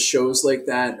go to shows like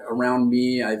that around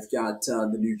me. I've got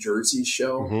the New Jersey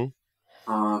show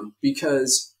hmm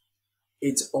because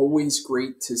it's always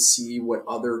great to see what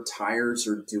other tires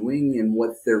are doing and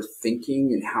what they're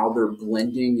thinking and how they're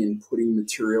blending and putting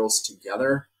materials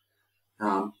together.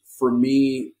 For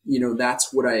me,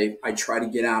 that's what I try to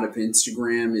get out of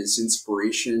Instagram is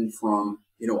inspiration from,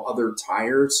 other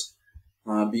tires.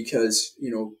 Because,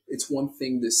 it's one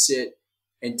thing to sit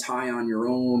and tie on your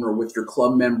own or with your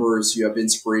club members, you have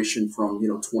inspiration from,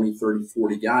 20, 30,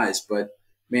 40 guys. But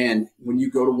man, when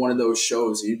you go to one of those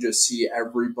shows and you just see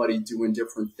everybody doing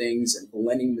different things and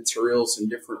blending materials in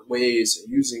different ways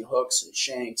and using hooks and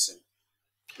shanks, and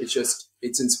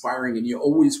it's inspiring. And you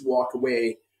always walk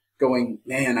away going,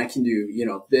 man, I can do,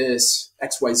 this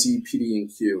XYZ PD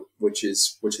and Q, which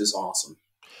is awesome.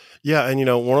 Yeah, and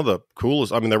one of the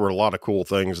coolest, I mean, there were a lot of cool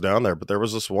things down there, but there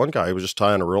was this one guy who was just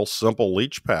tying a real simple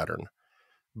leech pattern,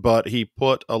 but he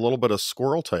put a little bit of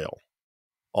squirrel tail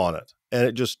on it, and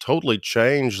it just totally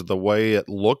changed the way it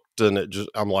looked. And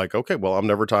I'm like, okay, well, I'm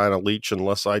never tying a leech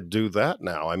unless I do that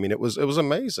now. I mean, it was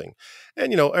amazing.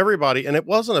 And everybody, and it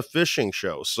wasn't a fishing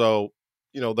show, so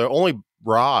the only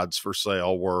rods for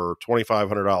sale were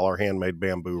 $2,500 handmade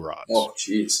bamboo rods. Oh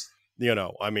geez.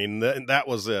 I mean, that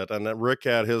was it. And then Rick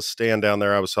had his stand down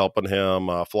there. I was helping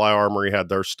him. Fly Armory had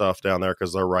their stuff down there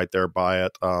because they're right there by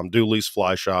it. Dooley's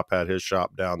Fly Shop had his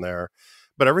shop down there.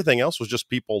 But everything else was just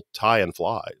people tying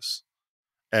flies.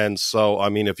 And so, I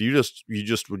mean, if you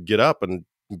just would get up and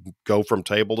go from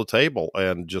table to table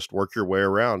and just work your way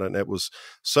around. And it was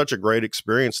such a great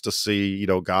experience to see,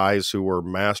 guys who were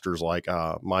masters like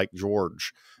Mike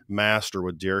George, master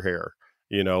with deer hair.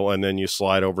 And then you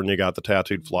slide over and you got the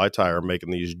tattooed fly tire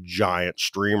making these giant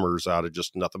streamers out of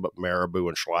just nothing but marabou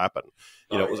and schlappen.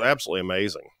 It was absolutely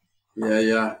amazing.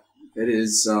 Yeah. It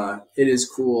is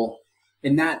cool.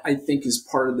 And that I think is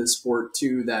part of the sport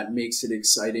too, that makes it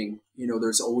exciting.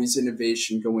 There's always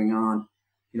innovation going on.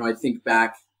 I think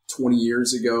back 20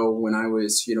 years ago when I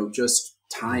was, just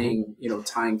Mm-hmm.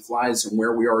 tying flies and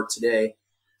where we are today.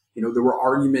 There were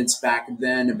arguments back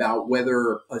then about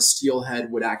whether a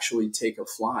steelhead would actually take a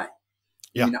fly. I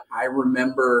Yeah. mean, I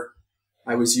remember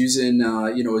I was using,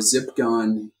 a zip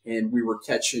gun, and we were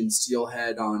catching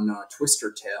steelhead on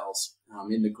twister tails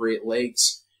in the Great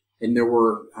Lakes. And there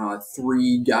were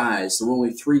three guys. There were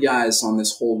only three guys on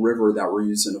this whole river that were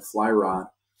using a fly rod.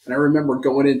 And I remember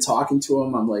going in talking to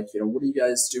them. I'm like, what are you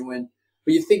guys doing?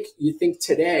 But you think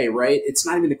today, right? It's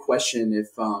not even a question if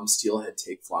steelhead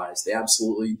take flies. They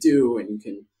absolutely do, and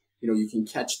you can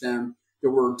catch them. There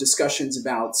were discussions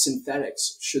about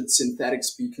synthetics. Should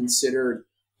synthetics be considered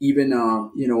even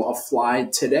a fly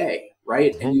today,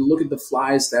 right? And Mm-hmm. you look at the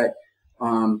flies that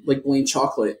like Blaine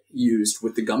Chocolate used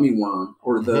with the gummy worm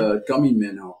or Mm-hmm. the gummy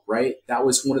minnow, right? That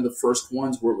was one of the first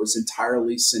ones where it was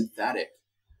entirely synthetic,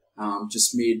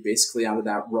 just made basically out of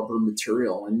that rubber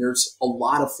material. And there's a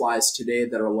lot of flies today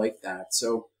that are like that.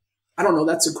 So I don't know.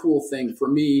 That's a cool thing for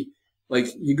me. Like,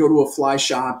 you go to a fly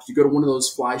shop, you go to one of those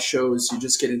fly shows, you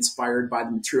just get inspired by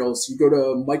the materials. You go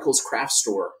to Michael's craft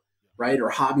store, right? Or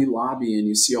Hobby Lobby, and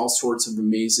you see all sorts of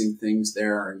amazing things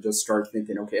there and just start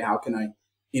thinking, okay, how can I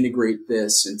integrate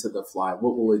this into the fly?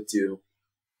 What will it do?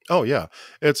 Oh yeah,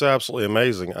 it's absolutely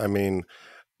amazing. I mean,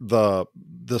 the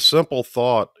simple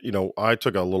thought, I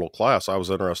took a little class. I was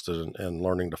interested in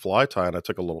learning to fly tie, and I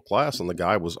took a little class, and the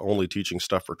guy was only teaching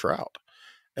stuff for trout.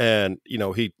 And,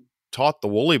 he taught the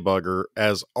woolly bugger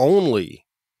as only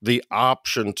the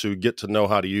option to get to know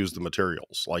how to use the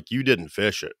materials. Like, you didn't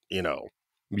fish it,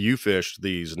 you fished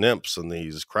these nymphs and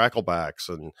these cracklebacks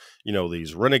and,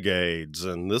 these renegades,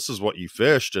 and this is what you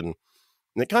fished. And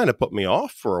it kind of put me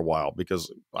off for a while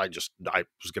because I was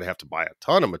going to have to buy a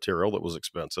ton of material that was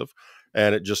expensive.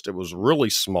 And it was really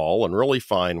small and really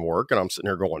fine work. And I'm sitting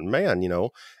here going, man,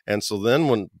 and so then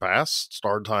when bass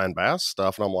started tying bass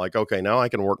stuff, and I'm like, okay, now I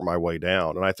can work my way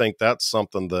down. And I think that's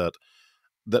something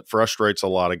that frustrates a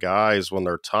lot of guys when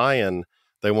they're tying.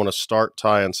 They want to start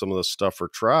tying some of this stuff for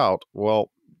trout.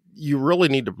 Well, you really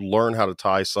need to learn how to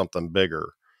tie something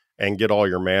bigger and get all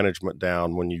your management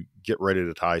down when you get ready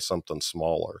to tie something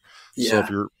smaller. So if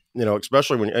Yeah. you're,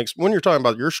 especially when you're talking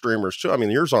about your streamers too, I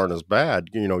mean, yours aren't as bad,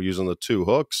 using the two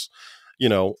hooks,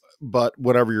 but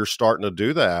whenever you're starting to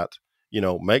do that,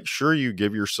 make sure you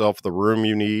give yourself the room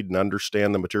you need and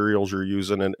understand the materials you're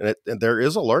using. And there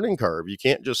is a learning curve. You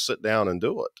can't just sit down and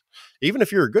do it. Even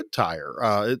if you're a good tire,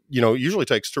 it usually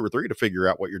takes two or three to figure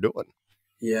out what you're doing.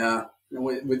 Yeah.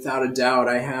 Without a doubt,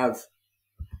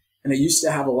 and I used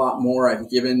to have a lot more. I've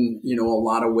given, a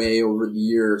lot away over the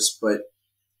years, but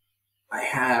I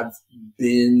have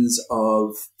bins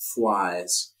of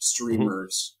flies, Hmm.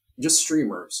 streamers, just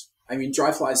streamers. I mean,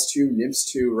 dry flies too, nibs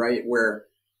too, right? Where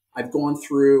I've gone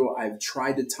through, I've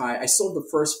tried to tie. I still have the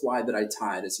first fly that I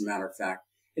tied, as a matter of fact.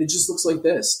 And it just looks like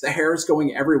this. The hair is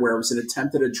going everywhere. It was an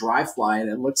attempt at a dry fly, and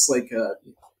it looks like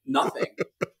nothing.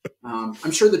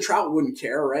 I'm sure the trout wouldn't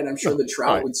care, right? I'm sure No, the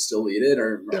trout right. would still eat it,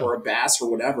 Yeah. or a bass or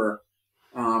whatever.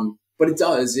 But it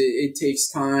does. It takes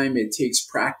time. It takes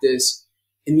practice.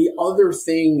 And the other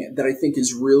thing that I think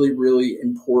is really, really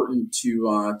important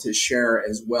to share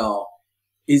as well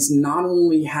is not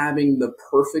only having the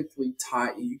perfectly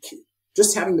tied,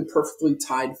 just having the perfectly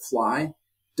tied fly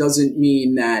doesn't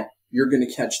mean that you're going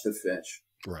to catch the fish.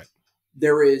 Right.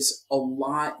 There is a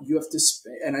lot you have to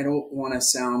spend, and I don't want to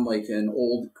sound like an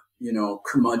old,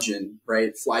 curmudgeon,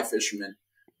 right? Fly fisherman,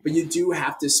 but you do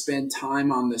have to spend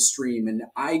time on the stream. And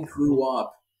I grew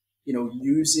up,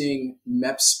 using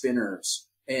MEP spinners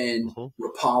and Hmm.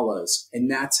 Rapalas. And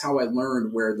that's how I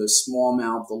learned where the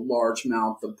smallmouth, the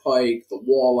largemouth, the pike, the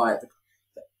walleye,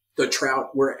 the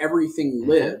trout, where everything Hmm.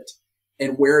 lived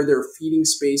and where their feeding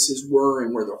spaces were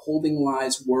and where their holding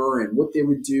lies were and what they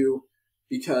would do.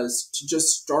 Because to just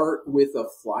start with a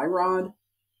fly rod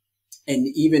and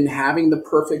even having the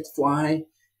perfect fly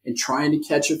and trying to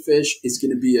catch a fish is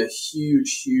going to be a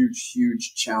huge, huge,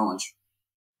 huge challenge.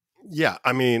 Yeah,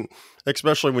 I mean,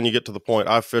 especially when you get to the point,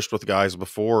 I've fished with guys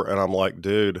before and I'm like,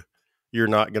 dude, you're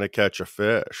not going to catch a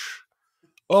fish.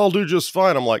 Oh, I'll do just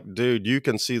fine. I'm like, dude, you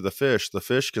can see the fish. The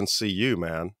fish can see you,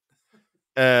 man.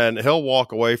 And he'll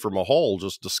walk away from a hole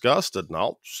just disgusted, and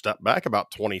I'll step back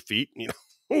about 20 feet,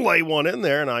 lay one in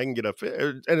there and I can get a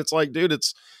fish. And it's like, dude,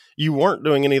 you weren't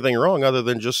doing anything wrong other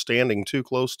than just standing too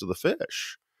close to the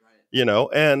fish. Right.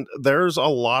 And there's a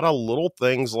lot of little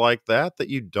things like that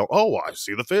you don't, oh, I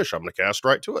see the fish. I'm going to cast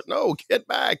right to it. No, get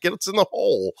back. It's in the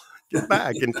hole. Get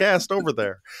back and cast over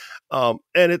there. And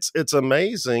it's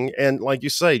amazing. And like you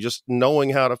say, just knowing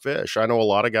how to fish. I know a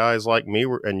lot of guys like me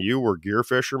and you were gear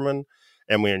fishermen.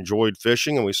 and we enjoyed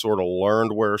fishing, and we sort of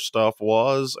learned where stuff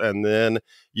was. And then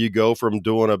you go from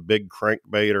doing a big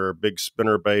crankbait or a big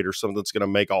spinner bait or something that's going to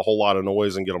make a whole lot of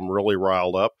noise and get them really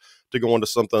riled up to going to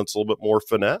something that's a little bit more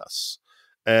finesse.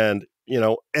 And,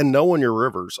 and knowing your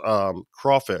rivers,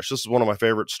 crawfish, this is one of my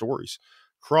favorite stories.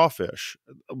 Crawfish,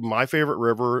 my favorite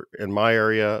river in my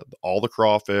area, all the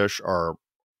crawfish are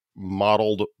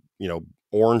mottled,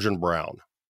 orange and brown.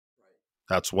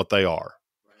 That's what they are.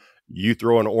 You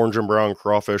throw an orange and brown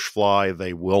crawfish fly,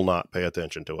 they will not pay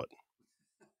attention to it.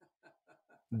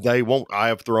 They won't. I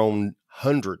have thrown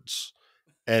hundreds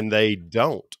and they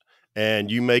don't.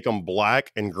 And you make them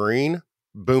black and green,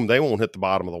 boom, they won't hit the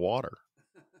bottom of the water.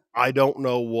 I don't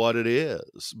know what it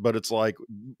is, but it's like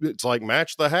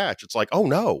match the hatch. It's like, oh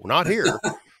no, not here.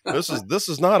 This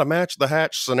is not a match the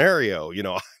hatch scenario.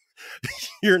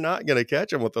 You're not going to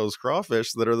catch them with those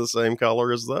crawfish that are the same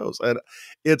color as those. And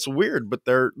it's weird, but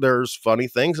there's funny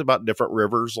things about different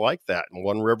rivers like that. In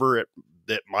one river, it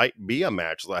might be a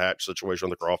match the hatch situation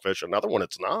with the crawfish. Another one,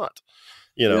 it's not.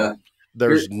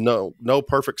 There's no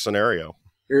perfect scenario.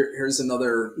 Here's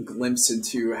another glimpse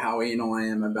into how anal I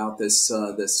am about this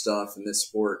stuff and this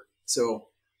sport. So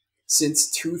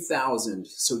since 2000,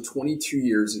 so 22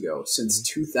 years ago, since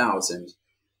 2000,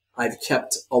 I've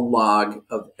kept a log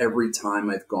of every time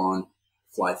I've gone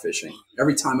fly fishing,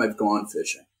 every time I've gone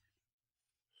fishing.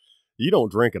 You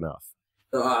don't drink enough.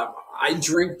 I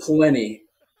drink plenty,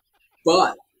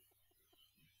 but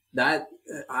that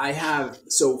I have.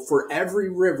 So for every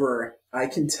river, I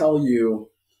can tell you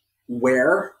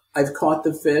where I've caught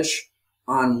the fish,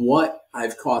 on what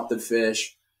I've caught the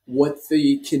fish, what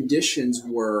the conditions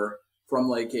were from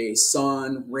like a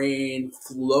sun, rain,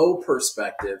 flow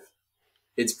perspective.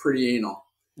 It's pretty anal.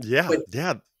 Yeah,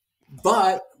 yeah.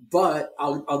 But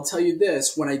I'll tell you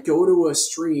this: when I go to a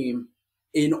stream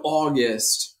in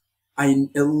August, I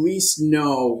at least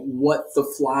know what the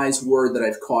flies were that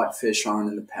I've caught fish on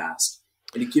in the past,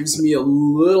 and it gives me a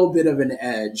little bit of an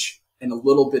edge and a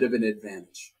little bit of an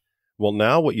advantage. Well,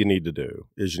 now what you need to do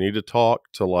is you need to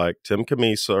talk to like Tim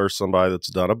Camisa or somebody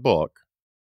that's done a book,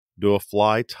 do a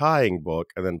fly tying book,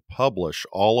 and then publish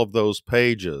all of those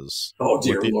pages. Oh,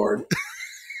 dear Lord.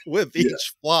 With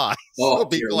each fly. So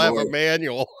people have a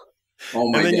manual. Oh,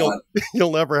 my God. God.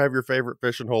 You'll never have your favorite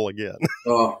fishing hole again.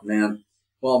 Oh, man.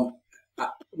 Well,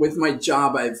 with my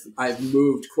job, I've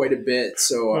moved quite a bit.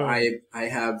 So I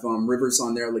have rivers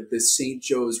on there like the St.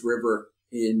 Joe's River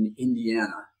in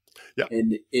Indiana. Yeah.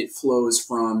 And it flows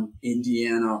from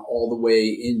Indiana all the way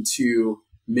into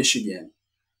Michigan.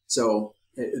 So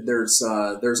there's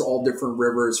all different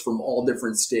rivers from all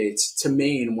different states. To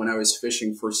Maine when I was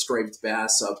fishing for striped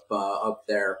bass up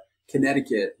there.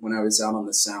 Connecticut when I was out on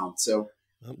the Sound. So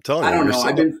I'm telling you, I don't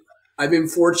know. I've been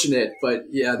fortunate, but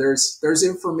yeah, there's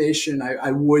information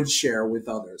I would share with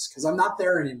others because I'm not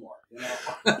there anymore.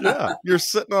 Yeah, you're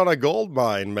sitting on a gold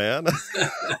mine, man.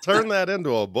 Turn that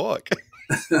into a book.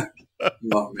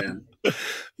 Oh, man.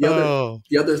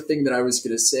 The other thing that I was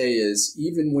going to say is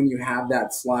even when you have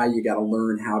that fly, you got to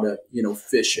learn how to,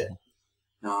 fish it.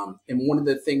 And one of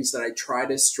the things that I try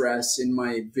to stress in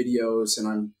my videos,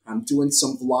 and I'm doing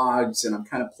some vlogs and I'm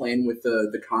kind of playing with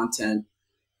the content,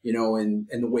 and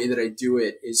the way that I do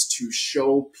it is to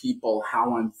show people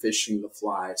how I'm fishing the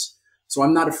flies. So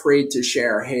I'm not afraid to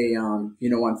share, hey, I'm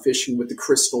fishing with the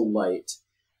crystal light.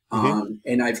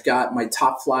 And I've got my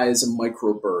top fly as a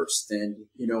microburst, and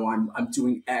I'm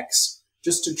doing X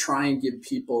just to try and give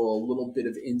people a little bit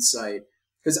of insight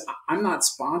because I'm not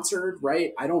sponsored,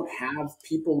 right? I don't have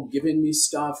people giving me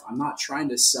stuff. I'm not trying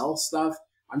to sell stuff.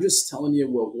 I'm just telling you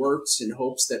what works in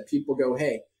hopes that people go,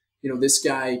 hey, this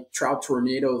guy Trout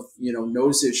Tornado,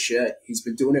 knows his shit. He's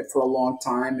been doing it for a long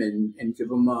time, and give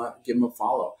him a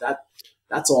follow.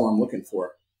 That's all I'm looking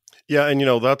for. Yeah, and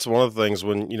that's one of the things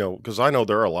when, because I know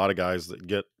there are a lot of guys that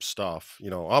get stuff,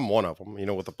 I'm one of them,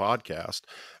 with the podcast,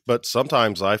 but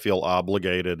sometimes I feel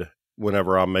obligated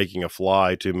whenever I'm making a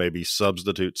fly to maybe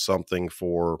substitute something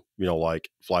for, like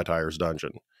Fly Tires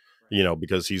Dungeon,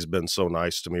 because he's been so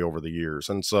nice to me over the years.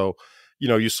 And so,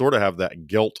 you sort of have that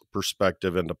guilt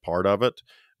perspective into part of it.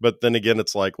 But then again,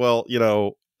 it's like, well,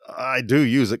 I do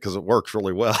use it because it works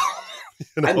really well.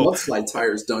 I love Fly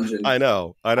Tires Dungeon. I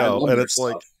know. And it's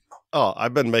stuff. like, oh,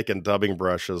 I've been making dubbing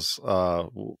brushes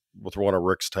with one of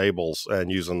Rick's tables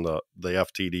and using the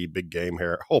FTD big game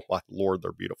hair. Oh my Lord,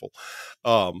 they're beautiful.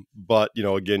 But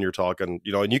again, you're talking,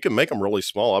 and you can make them really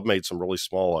small. I've made some really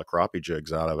small crappie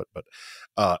jigs out of it,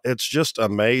 but it's just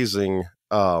amazing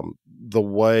the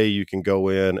way you can go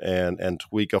in and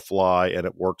tweak a fly and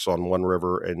it works on one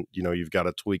river, and you've got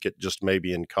to tweak it just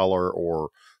maybe in color or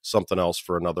something else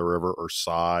for another river or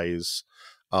size.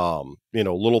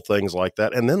 Little things like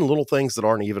that. And then little things that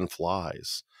aren't even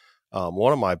flies.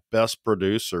 One of my best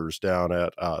producers down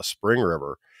at Spring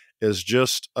River is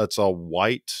it's a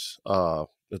white,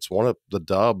 it's one of the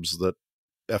dubs that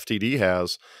FTD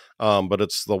has, but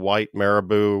it's the white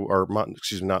marabou, or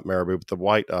excuse me, not marabou, but the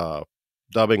white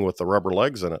dubbing with the rubber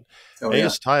legs in it. Oh, and yeah. you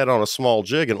just tie it on a small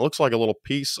jig and it looks like a little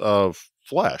piece of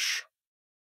flesh,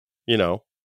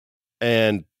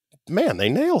 and man, they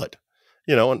nail it,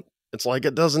 and it's like,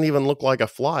 it doesn't even look like a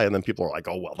fly. And then people are like,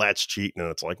 oh, well, that's cheating. And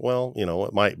it's like, well,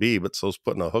 it might be, but so's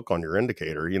putting a hook on your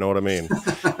indicator. You know what I mean?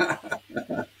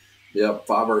 Yeah.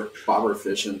 Bobber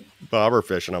fishing. Bobber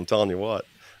fishing. I'm telling you what,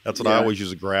 that's what I Yeah. always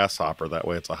use, a grasshopper. That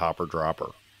way it's a hopper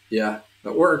dropper. Yeah.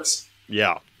 It works.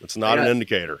 Yeah. It's not an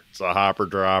indicator. It's a hopper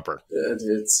dropper.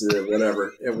 It's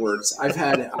whatever. It works.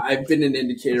 I've been an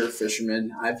indicator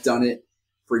fisherman. I've done it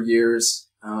for years.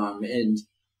 And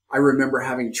I remember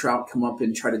having trout come up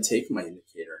and try to take my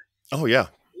indicator. Oh, yeah.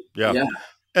 Yeah. Yeah.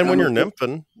 And when you're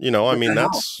nymphing, I mean,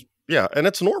 that's, yeah. And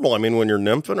it's normal. I mean, when you're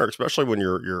nymphing, or especially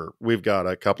when we've got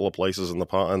a couple of places in the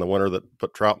pond in the winter that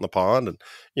put trout in the pond, and,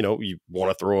 you want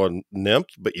to throw a nymph,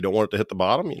 but you don't want it to hit the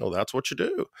bottom. That's what you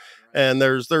do. And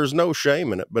there's no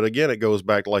shame in it. But again, it goes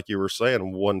back to, like you were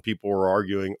saying, when people were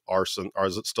arguing,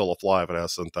 is it still a fly if it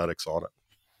has synthetics on it?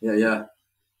 Yeah.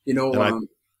 Yeah.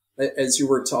 As you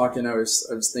were talking, I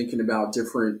was thinking about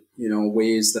different,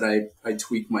 ways that I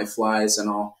tweak my flies, and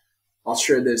I'll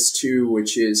share this too,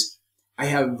 which is I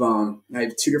have 2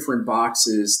 different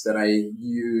boxes that I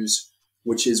use,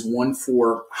 which is one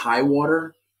for high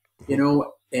water,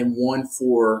 and one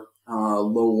for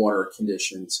low water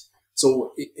conditions.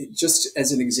 So just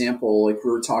as an example, like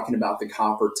we were talking about the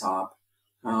copper top,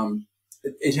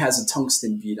 it has a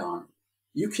tungsten bead on it.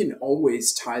 You can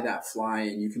always tie that fly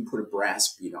and you can put a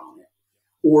brass bead on it,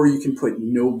 or you can put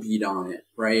no bead on it,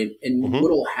 right? And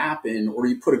what'll happen, or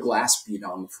you put a glass bead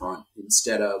on the front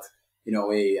instead of,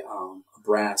 a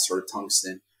brass or a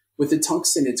tungsten. With the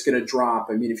tungsten, it's going to drop.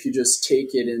 I mean, if you just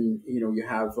take it and, you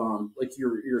have like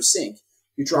your sink,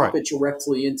 you drop it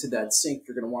directly into that sink,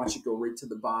 you're going to watch it go right to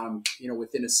the bottom,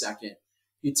 within a second.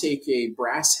 You take a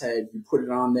brass head, you put it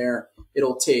on there,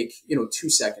 it'll take, 2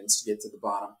 seconds to get to the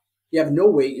bottom. You have no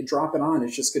weight, you drop it on,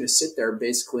 it's just going to sit there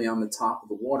basically on the top of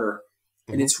the water.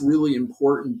 And it's really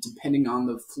important, depending on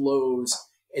the flows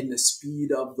and the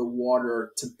speed of the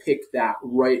water, to pick that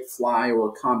right fly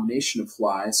or combination of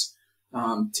flies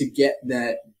to get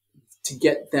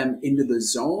them into the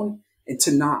zone and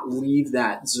to not leave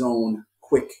that zone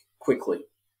quickly.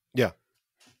 Yeah.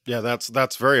 Yeah,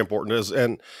 that's very important.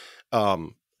 And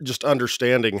just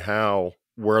understanding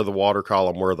where the water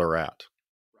column, where they're at.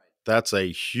 That's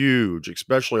a huge,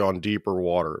 especially on deeper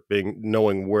water,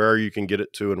 knowing where you can get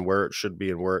it to and where it should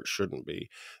be and where it shouldn't be.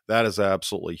 That is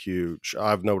absolutely huge.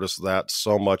 I've noticed that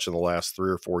so much in the last 3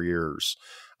 or 4 years.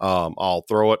 I'll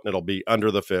throw it and it'll be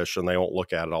under the fish and they won't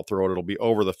look at it. I'll throw it, it'll be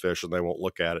over the fish and they won't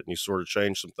look at it. And you sort of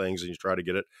change some things and you try to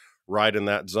get it right in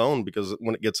that zone, because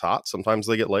when it gets hot, sometimes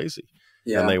they get lazy.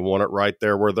 Yeah. And they want it right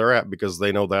there where they're at, because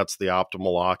they know that's the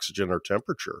optimal oxygen or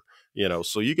temperature.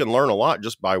 So you can learn a lot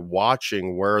just by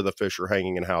watching where the fish are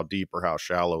hanging and how deep or how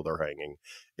shallow they're hanging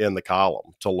in the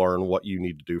column, to learn what you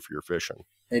need to do for your fishing.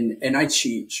 And I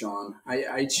cheat, Sean.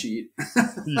 I cheat.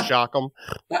 You shock them?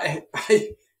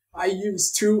 I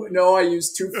use 2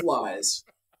 flies.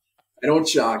 I don't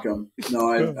shock them.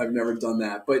 No, I've never done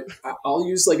that. But I'll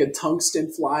use like a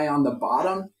tungsten fly on the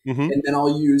bottom, and then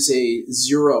I'll use a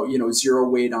zero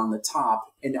weight on the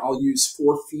top, and I'll use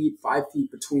 4 feet, 5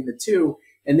 feet between the two.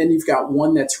 And then you've got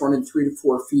one that's running 3 to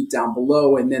 4 feet down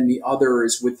below, and then the other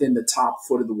is within the top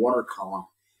foot of the water column.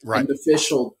 Right. And the fish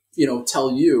will,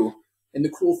 tell you. And the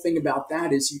cool thing about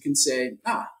that is you can say,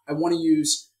 I want to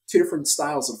use 2 different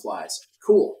styles of flies.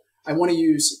 Cool. I want to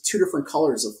use 2 different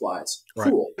colors of flies.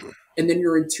 Cool. Right. And then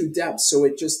you're in 2 depths. So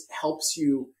it just helps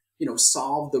you,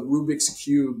 solve the Rubik's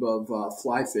Cube of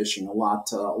fly fishing a lot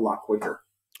quicker.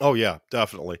 Oh, yeah,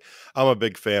 definitely. I'm a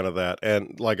big fan of that.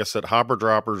 And like I said, hopper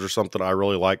droppers are something I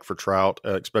really like for trout,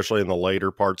 especially in the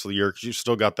later parts of the year, because you've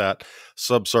still got that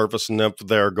subsurface nymph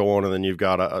there going, and then you've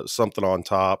got something on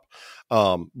top.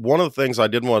 One of the things I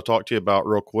did want to talk to you about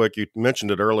real quick, you mentioned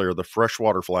it earlier, the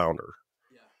freshwater flounder.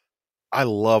 Yeah. I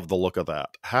love the look of that.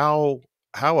 How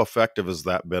effective has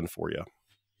that been for you?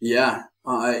 Yeah,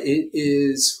 it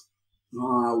is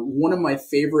one of my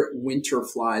favorite winter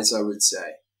flies, I would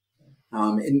say.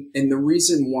 And the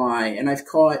reason why, and I've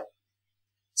caught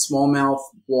smallmouth,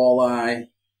 walleye,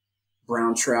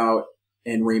 brown trout,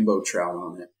 and rainbow trout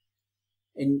on it.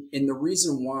 And the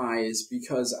reason why is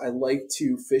because I like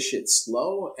to fish it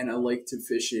slow and I like to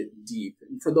fish it deep.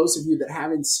 And for those of you that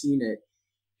haven't seen it,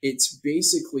 It's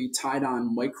basically tied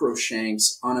on micro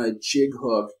shanks on a jig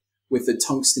hook with a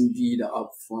tungsten bead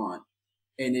up front.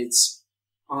 And it's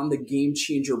on the Game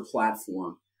Changer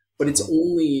platform, but it's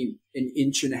only an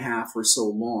inch and a half or so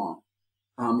long.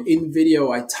 In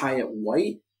video, I tie it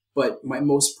white, but my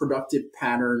most productive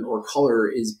pattern or color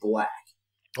is black.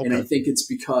 Okay. And I think it's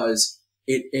because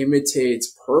it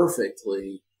imitates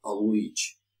perfectly a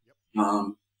leech.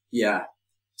 Yeah.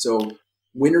 So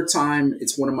wintertime,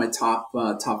 it's one of my top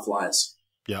flies.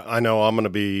 Yeah, I know I'm going to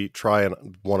be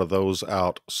trying one of those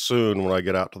out soon when I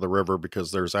get out to the river,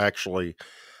 because there's actually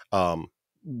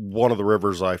one of the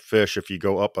rivers I fish. If you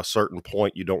go up a certain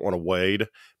point, you don't want to wade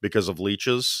because of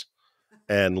leeches,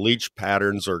 and leech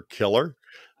patterns are killer.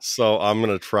 So I'm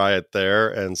going to try it there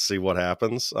and see what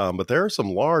happens. But there are some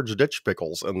large ditch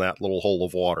pickles in that little hole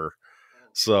of water.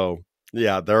 So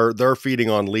yeah, they're feeding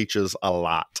on leeches a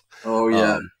lot. Oh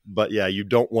yeah. But yeah, you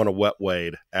don't want to wet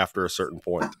wade after a certain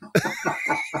point.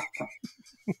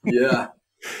 Yeah.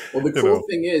 Well, the cool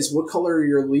thing is, what color are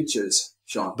your leeches,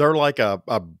 Sean? They're like a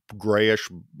grayish,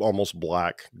 almost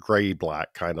black, gray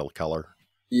black kind of color.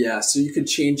 Yeah, so you could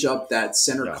change up that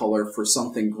center color for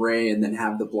something gray and then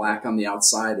have the black on the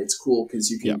outside. It's cool because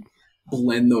you can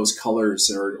blend those colors,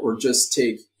 or just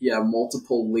take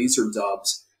multiple laser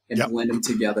dubs and blend them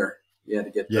together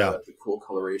to get the cool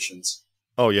colorations.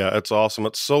 Oh yeah, it's awesome.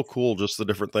 It's so cool, just the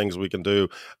different things we can do.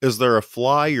 Is there a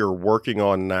fly you're working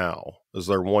on now? Is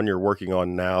there one you're working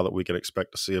on now that we can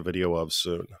expect to see a video of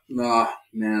soon?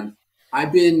 Man.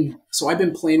 I've been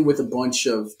playing with a bunch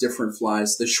of different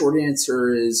flies. The short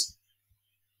answer is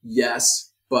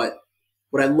yes, but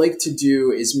what I like to do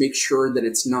is make sure that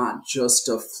it's not just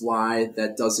a fly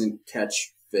that doesn't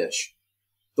catch fish.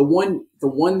 The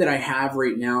one that I have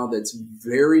right now that's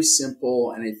very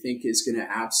simple and I think is going to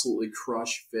absolutely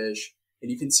crush fish, and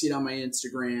you can see it on my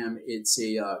Instagram. It's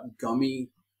a gummy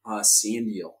sand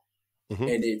eel,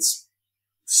 and it's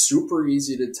super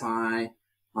easy to tie.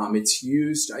 I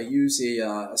use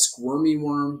a squirmy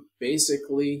worm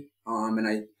basically, and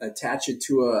I attach it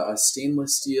to a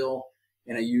stainless steel,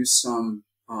 and I use some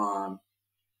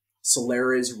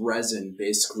Solaris resin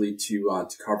basically to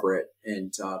cover it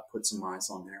and put some eyes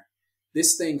on there.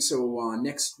 This thing, so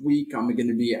next week I'm going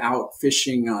to be out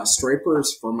fishing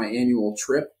stripers for my annual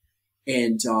trip,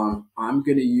 and I'm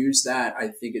going to use that. I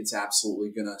think it's absolutely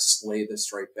going to slay the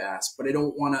striped bass, but I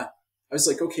don't want to. I was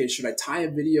like, okay, should I tie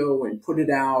a video and put it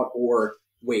out or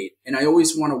wait? And I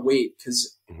always want to wait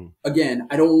because, again,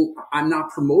 I'm not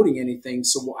promoting anything,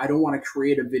 so I don't want to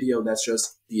create a video that's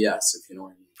just BS, if you know what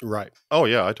I mean. Right. Oh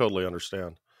yeah, I totally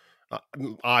understand.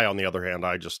 On the other hand,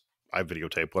 I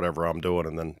videotape whatever I'm doing,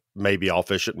 and then maybe I'll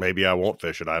fish it, maybe I won't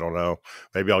fish it. I don't know.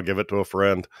 Maybe I'll give it to a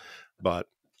friend. But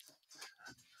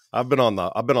I've been on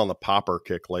the popper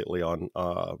kick lately on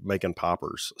making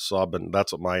poppers. So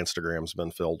that's what my Instagram's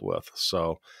been filled with.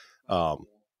 So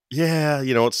yeah,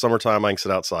 it's summertime. I can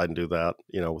sit outside and do that,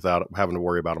 without having to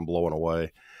worry about them blowing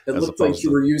away. It looked like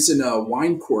you were using a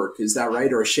wine cork. Is that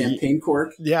right? Or a champagne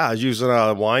cork? Yeah, I was using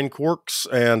wine corks,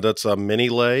 and it's a mini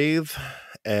lathe,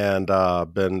 and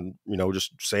been,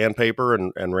 just sandpaper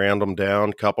and ran them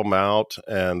down, cup them out,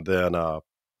 and then,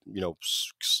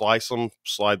 slice them,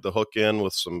 slide the hook in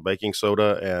with some baking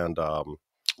soda and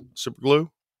super glue,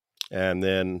 and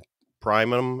then prime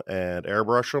them and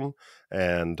airbrush them.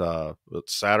 And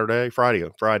it's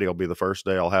Friday will be the first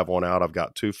day I'll have one out. I've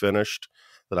got 2 finished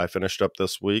that I finished up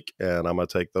this week, and I'm going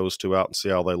to take those 2 out and see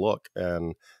how they look.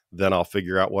 And then I'll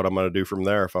figure out what I'm going to do from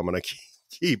there, if I'm going to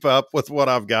keep up with what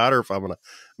I've got or if I'm going to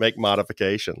make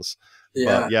modifications.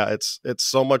 Yeah. But yeah, it's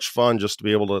so much fun just to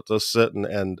be able to sit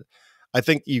and I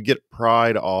think you get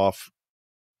pride off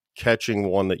catching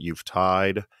one that you've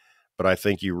tied, but I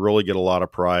think you really get a lot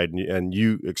of pride, and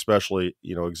you especially,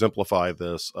 exemplify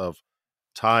this of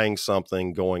tying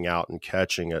something, going out and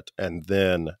catching it, and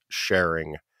then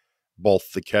sharing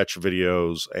both the catch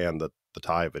videos and the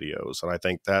tie videos. And I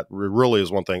think that really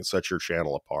is one thing that sets your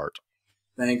channel apart.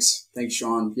 Thanks,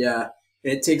 Sean. Yeah,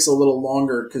 it takes a little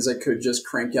longer because I could just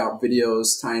crank out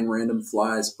videos tying random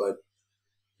flies, but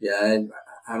yeah,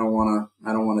 I don't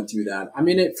want to do that. I'm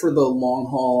in it for the long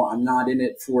haul. I'm not in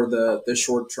it for the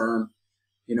short term.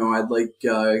 I'd like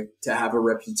to have a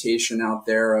reputation out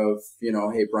there of,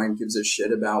 hey, Brian gives a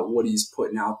shit about what he's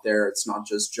putting out there. It's not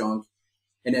just junk.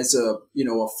 And as a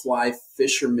fly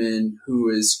fisherman who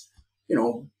is,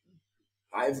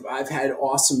 I've had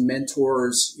awesome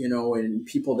mentors, and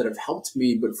people that have helped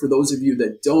me. But for those of you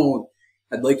that don't,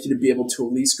 I'd like you to be able to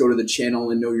at least go to the channel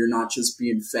and know you're not just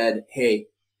being fed, hey,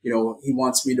 he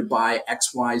wants me to buy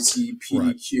XYZ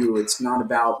PDQ. Right. It's not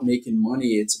about making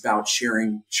money. It's about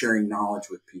sharing knowledge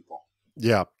with people.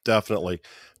 Yeah, definitely.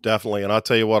 Definitely. And I'll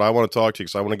tell you what, I want to talk to you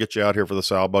because I want to get you out here for the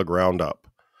sow bug roundup.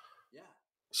 Yeah.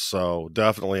 So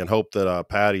definitely, and hope that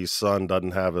Patty's son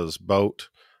doesn't have his boat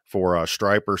for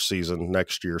striper season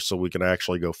next year so we can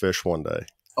actually go fish one day.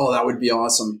 Oh, that would be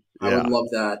awesome. I would Yeah. love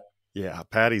that. Yeah.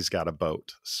 Patty's got a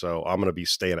boat. So I'm going to be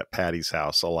staying at Patty's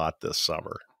house a lot this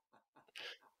summer.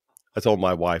 I told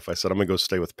my wife, I said, I'm going to go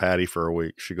stay with Patty for a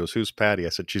week. She goes, who's Patty? I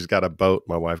said, she's got a boat.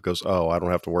 My wife goes, oh, I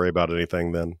don't have to worry about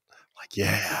anything then. I'm like,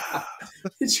 yeah.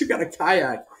 You got a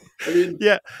kayak. I mean,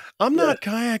 yeah. I'm yeah. not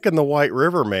kayaking the White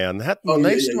River, man. That Oh, when yeah,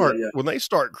 they yeah, start yeah, yeah. when they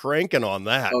start cranking on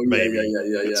that, Oh, yeah, yeah, baby, yeah,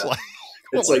 yeah, it's yeah. like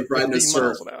It's like like riding a 15 surf.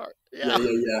 miles an hour. Yeah,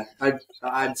 Yeah. yeah,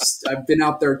 yeah. I've been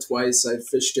out there twice. I've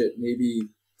fished it maybe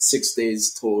 6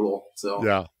 days total. So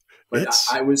Yeah. but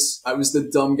I was the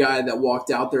dumb guy that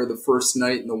walked out there the first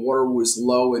night and the water was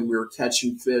low and we were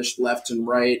catching fish left and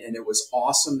right and it was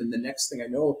awesome. And the next thing I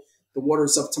know, the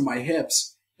water's up to my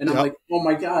hips. And I'm like, oh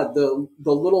my God, the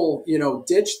little,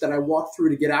 ditch that I walked through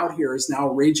to get out here is now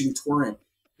a raging torrent.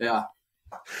 Yeah.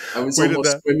 I was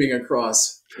almost swimming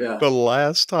across. Yeah. The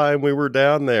last time we were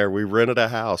down there, we rented a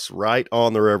house right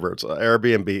on the river. It's an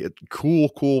Airbnb. It's a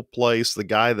cool place. The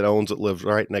guy that owns it lives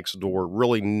right next door.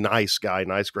 Really nice guy.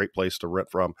 Nice, great place to rent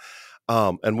from.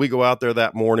 And we go out there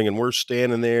that morning and we're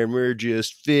standing there and we're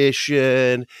just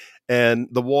fishing and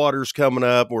the water's coming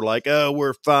up. We're like, oh,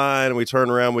 we're fine. And we turn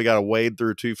around. We got to wade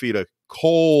through 2 feet of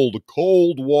cold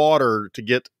water to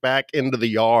get back into the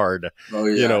yard, oh,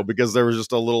 yeah. because there was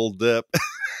just a little dip.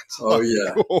 Oh,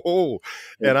 yeah. Oh,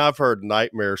 and I've heard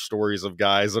nightmare stories of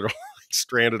guys that are like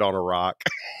stranded on a rock.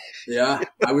 Yeah,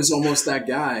 I was almost that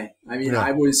guy. I mean,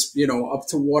 I was, up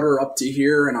to water up to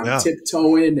here and I'm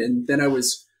tiptoeing. And then I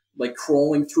was like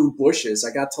crawling through bushes.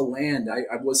 I got to land.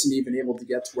 I wasn't even able to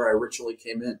get to where I originally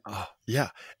came in. Yeah.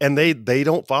 And they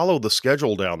don't follow the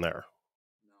schedule down there.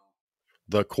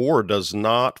 The Corps does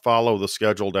not follow the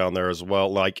schedule down there as well.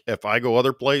 Like if I go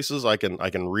other places, I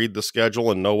can read the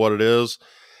schedule and know what it is.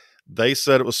 They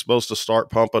said it was supposed to start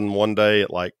pumping one day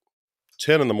at like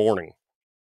 10 in the morning.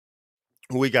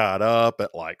 We got up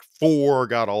at like 4,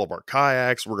 got all of our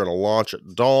kayaks. We're going to launch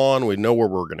at dawn. We know where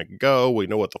we're going to go. We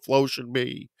know what the flow should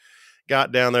be.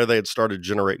 Got down there. They had started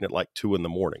generating at like 2 in the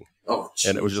morning. Oh, geez.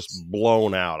 And it was just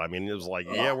blown out. I mean, it was like,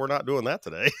 yeah, we're not doing that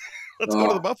today. Let's go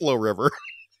to the Buffalo River.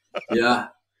 Yeah.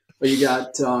 But you got,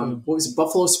 what was it,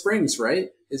 Buffalo Springs, right?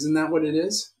 Isn't that what it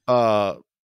is?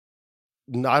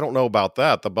 No, I don't know about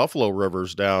that. The Buffalo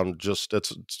River's down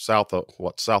it's south of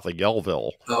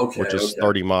Yellville, which is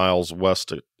 30 miles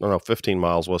west of, 15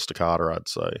 miles west of Cotter, I'd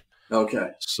say. Okay.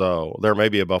 So there may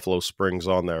be a Buffalo Springs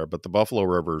on there, but the Buffalo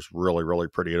River is really, really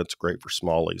pretty and it's great for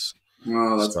smallies.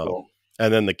 Oh, that's cool.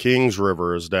 And then the Kings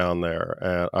River is down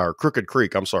there, or Crooked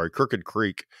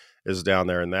Creek is down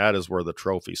there, and that is where the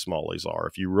trophy smallies are.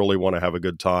 If you really want to have a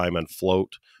good time and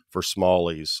float for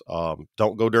smallies,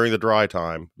 don't go during the dry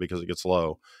time because it gets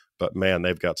low. But man,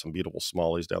 they've got some beautiful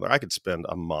smallies down there. I could spend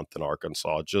a month in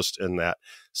Arkansas just in that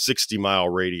 60-mile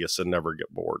radius and never get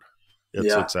bored.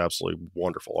 It's absolutely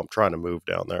wonderful. I'm trying to move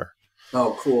down there.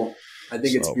 Oh, cool. I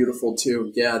think it's beautiful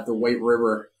too. Yeah, the White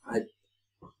River.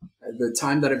 The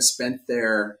time that I've spent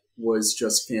there was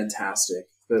just fantastic.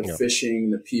 The fishing,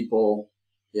 the people.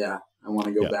 Yeah, I want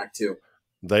to go back too.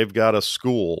 They've got a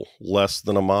school less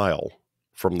than a mile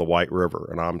from the White River,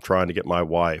 and I'm trying to get my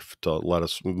wife to let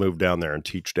us move down there and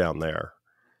teach down there.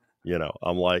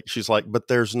 I'm like, she's like, but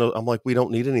I'm like, we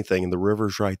don't need anything, and the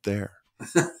river's right there.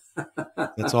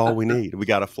 That's all we need. We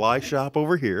got a fly shop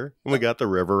over here, and we got the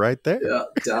river right there. Yeah,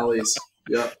 Dally's.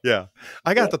 Yeah. Yeah.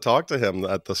 I got to talk to him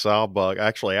at the sow bug.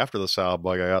 Actually, after the sow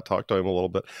bug, I got to talk to him a little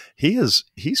bit. He's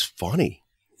funny.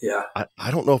 Yeah.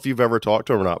 I don't know if you've ever talked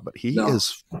to him or not, but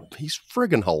he's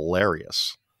friggin'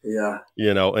 hilarious. Yeah.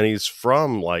 And he's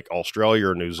from like Australia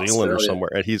or New Zealand or somewhere.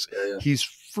 And he's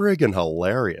friggin'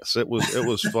 hilarious. It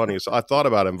was funny. So I thought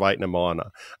about inviting him on. I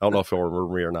don't know if he'll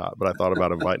remember me or not, but I thought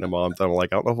about inviting him on. I'm like,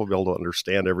 I don't know if we'll be able to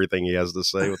understand everything he has to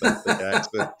say with that thick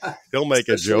accent. He'll make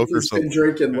a joke or something. Been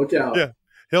drinking. Look out. Yeah.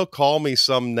 He'll call me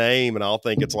some name and I'll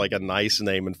think it's like a nice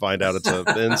name and find out it's an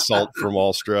insult from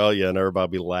Australia and everybody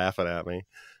will be laughing at me.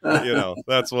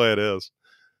 That's the way it is.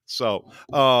 So,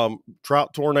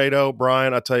 Trout Tornado,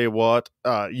 Brian, I tell you what,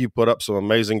 you put up some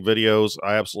amazing videos.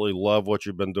 I absolutely love what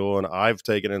you've been doing. I've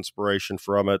taken inspiration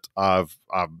from it. I've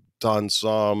done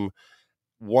some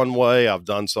one way. I've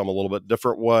done some a little bit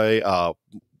different way.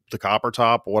 The copper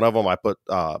top, one of them, I put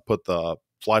the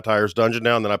Fly Tires Dungeon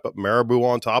down, then I put marabou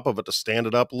on top of it to stand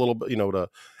it up a little bit,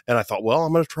 and I thought, well,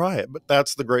 I'm going to try it. But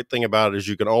that's the great thing about it is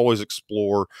you can always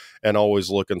explore and always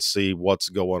look and see what's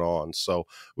going on. So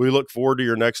we look forward to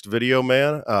your next video,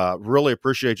 man. Really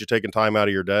appreciate you taking time out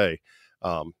of your day.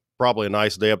 Probably a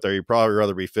nice day up there. You'd probably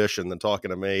rather be fishing than talking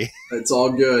to me. It's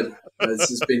all good. This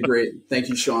has been great. Thank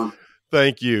you, Sean.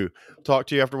 Thank you. Talk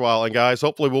to you after a while. And guys,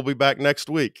 hopefully we'll be back next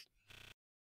week.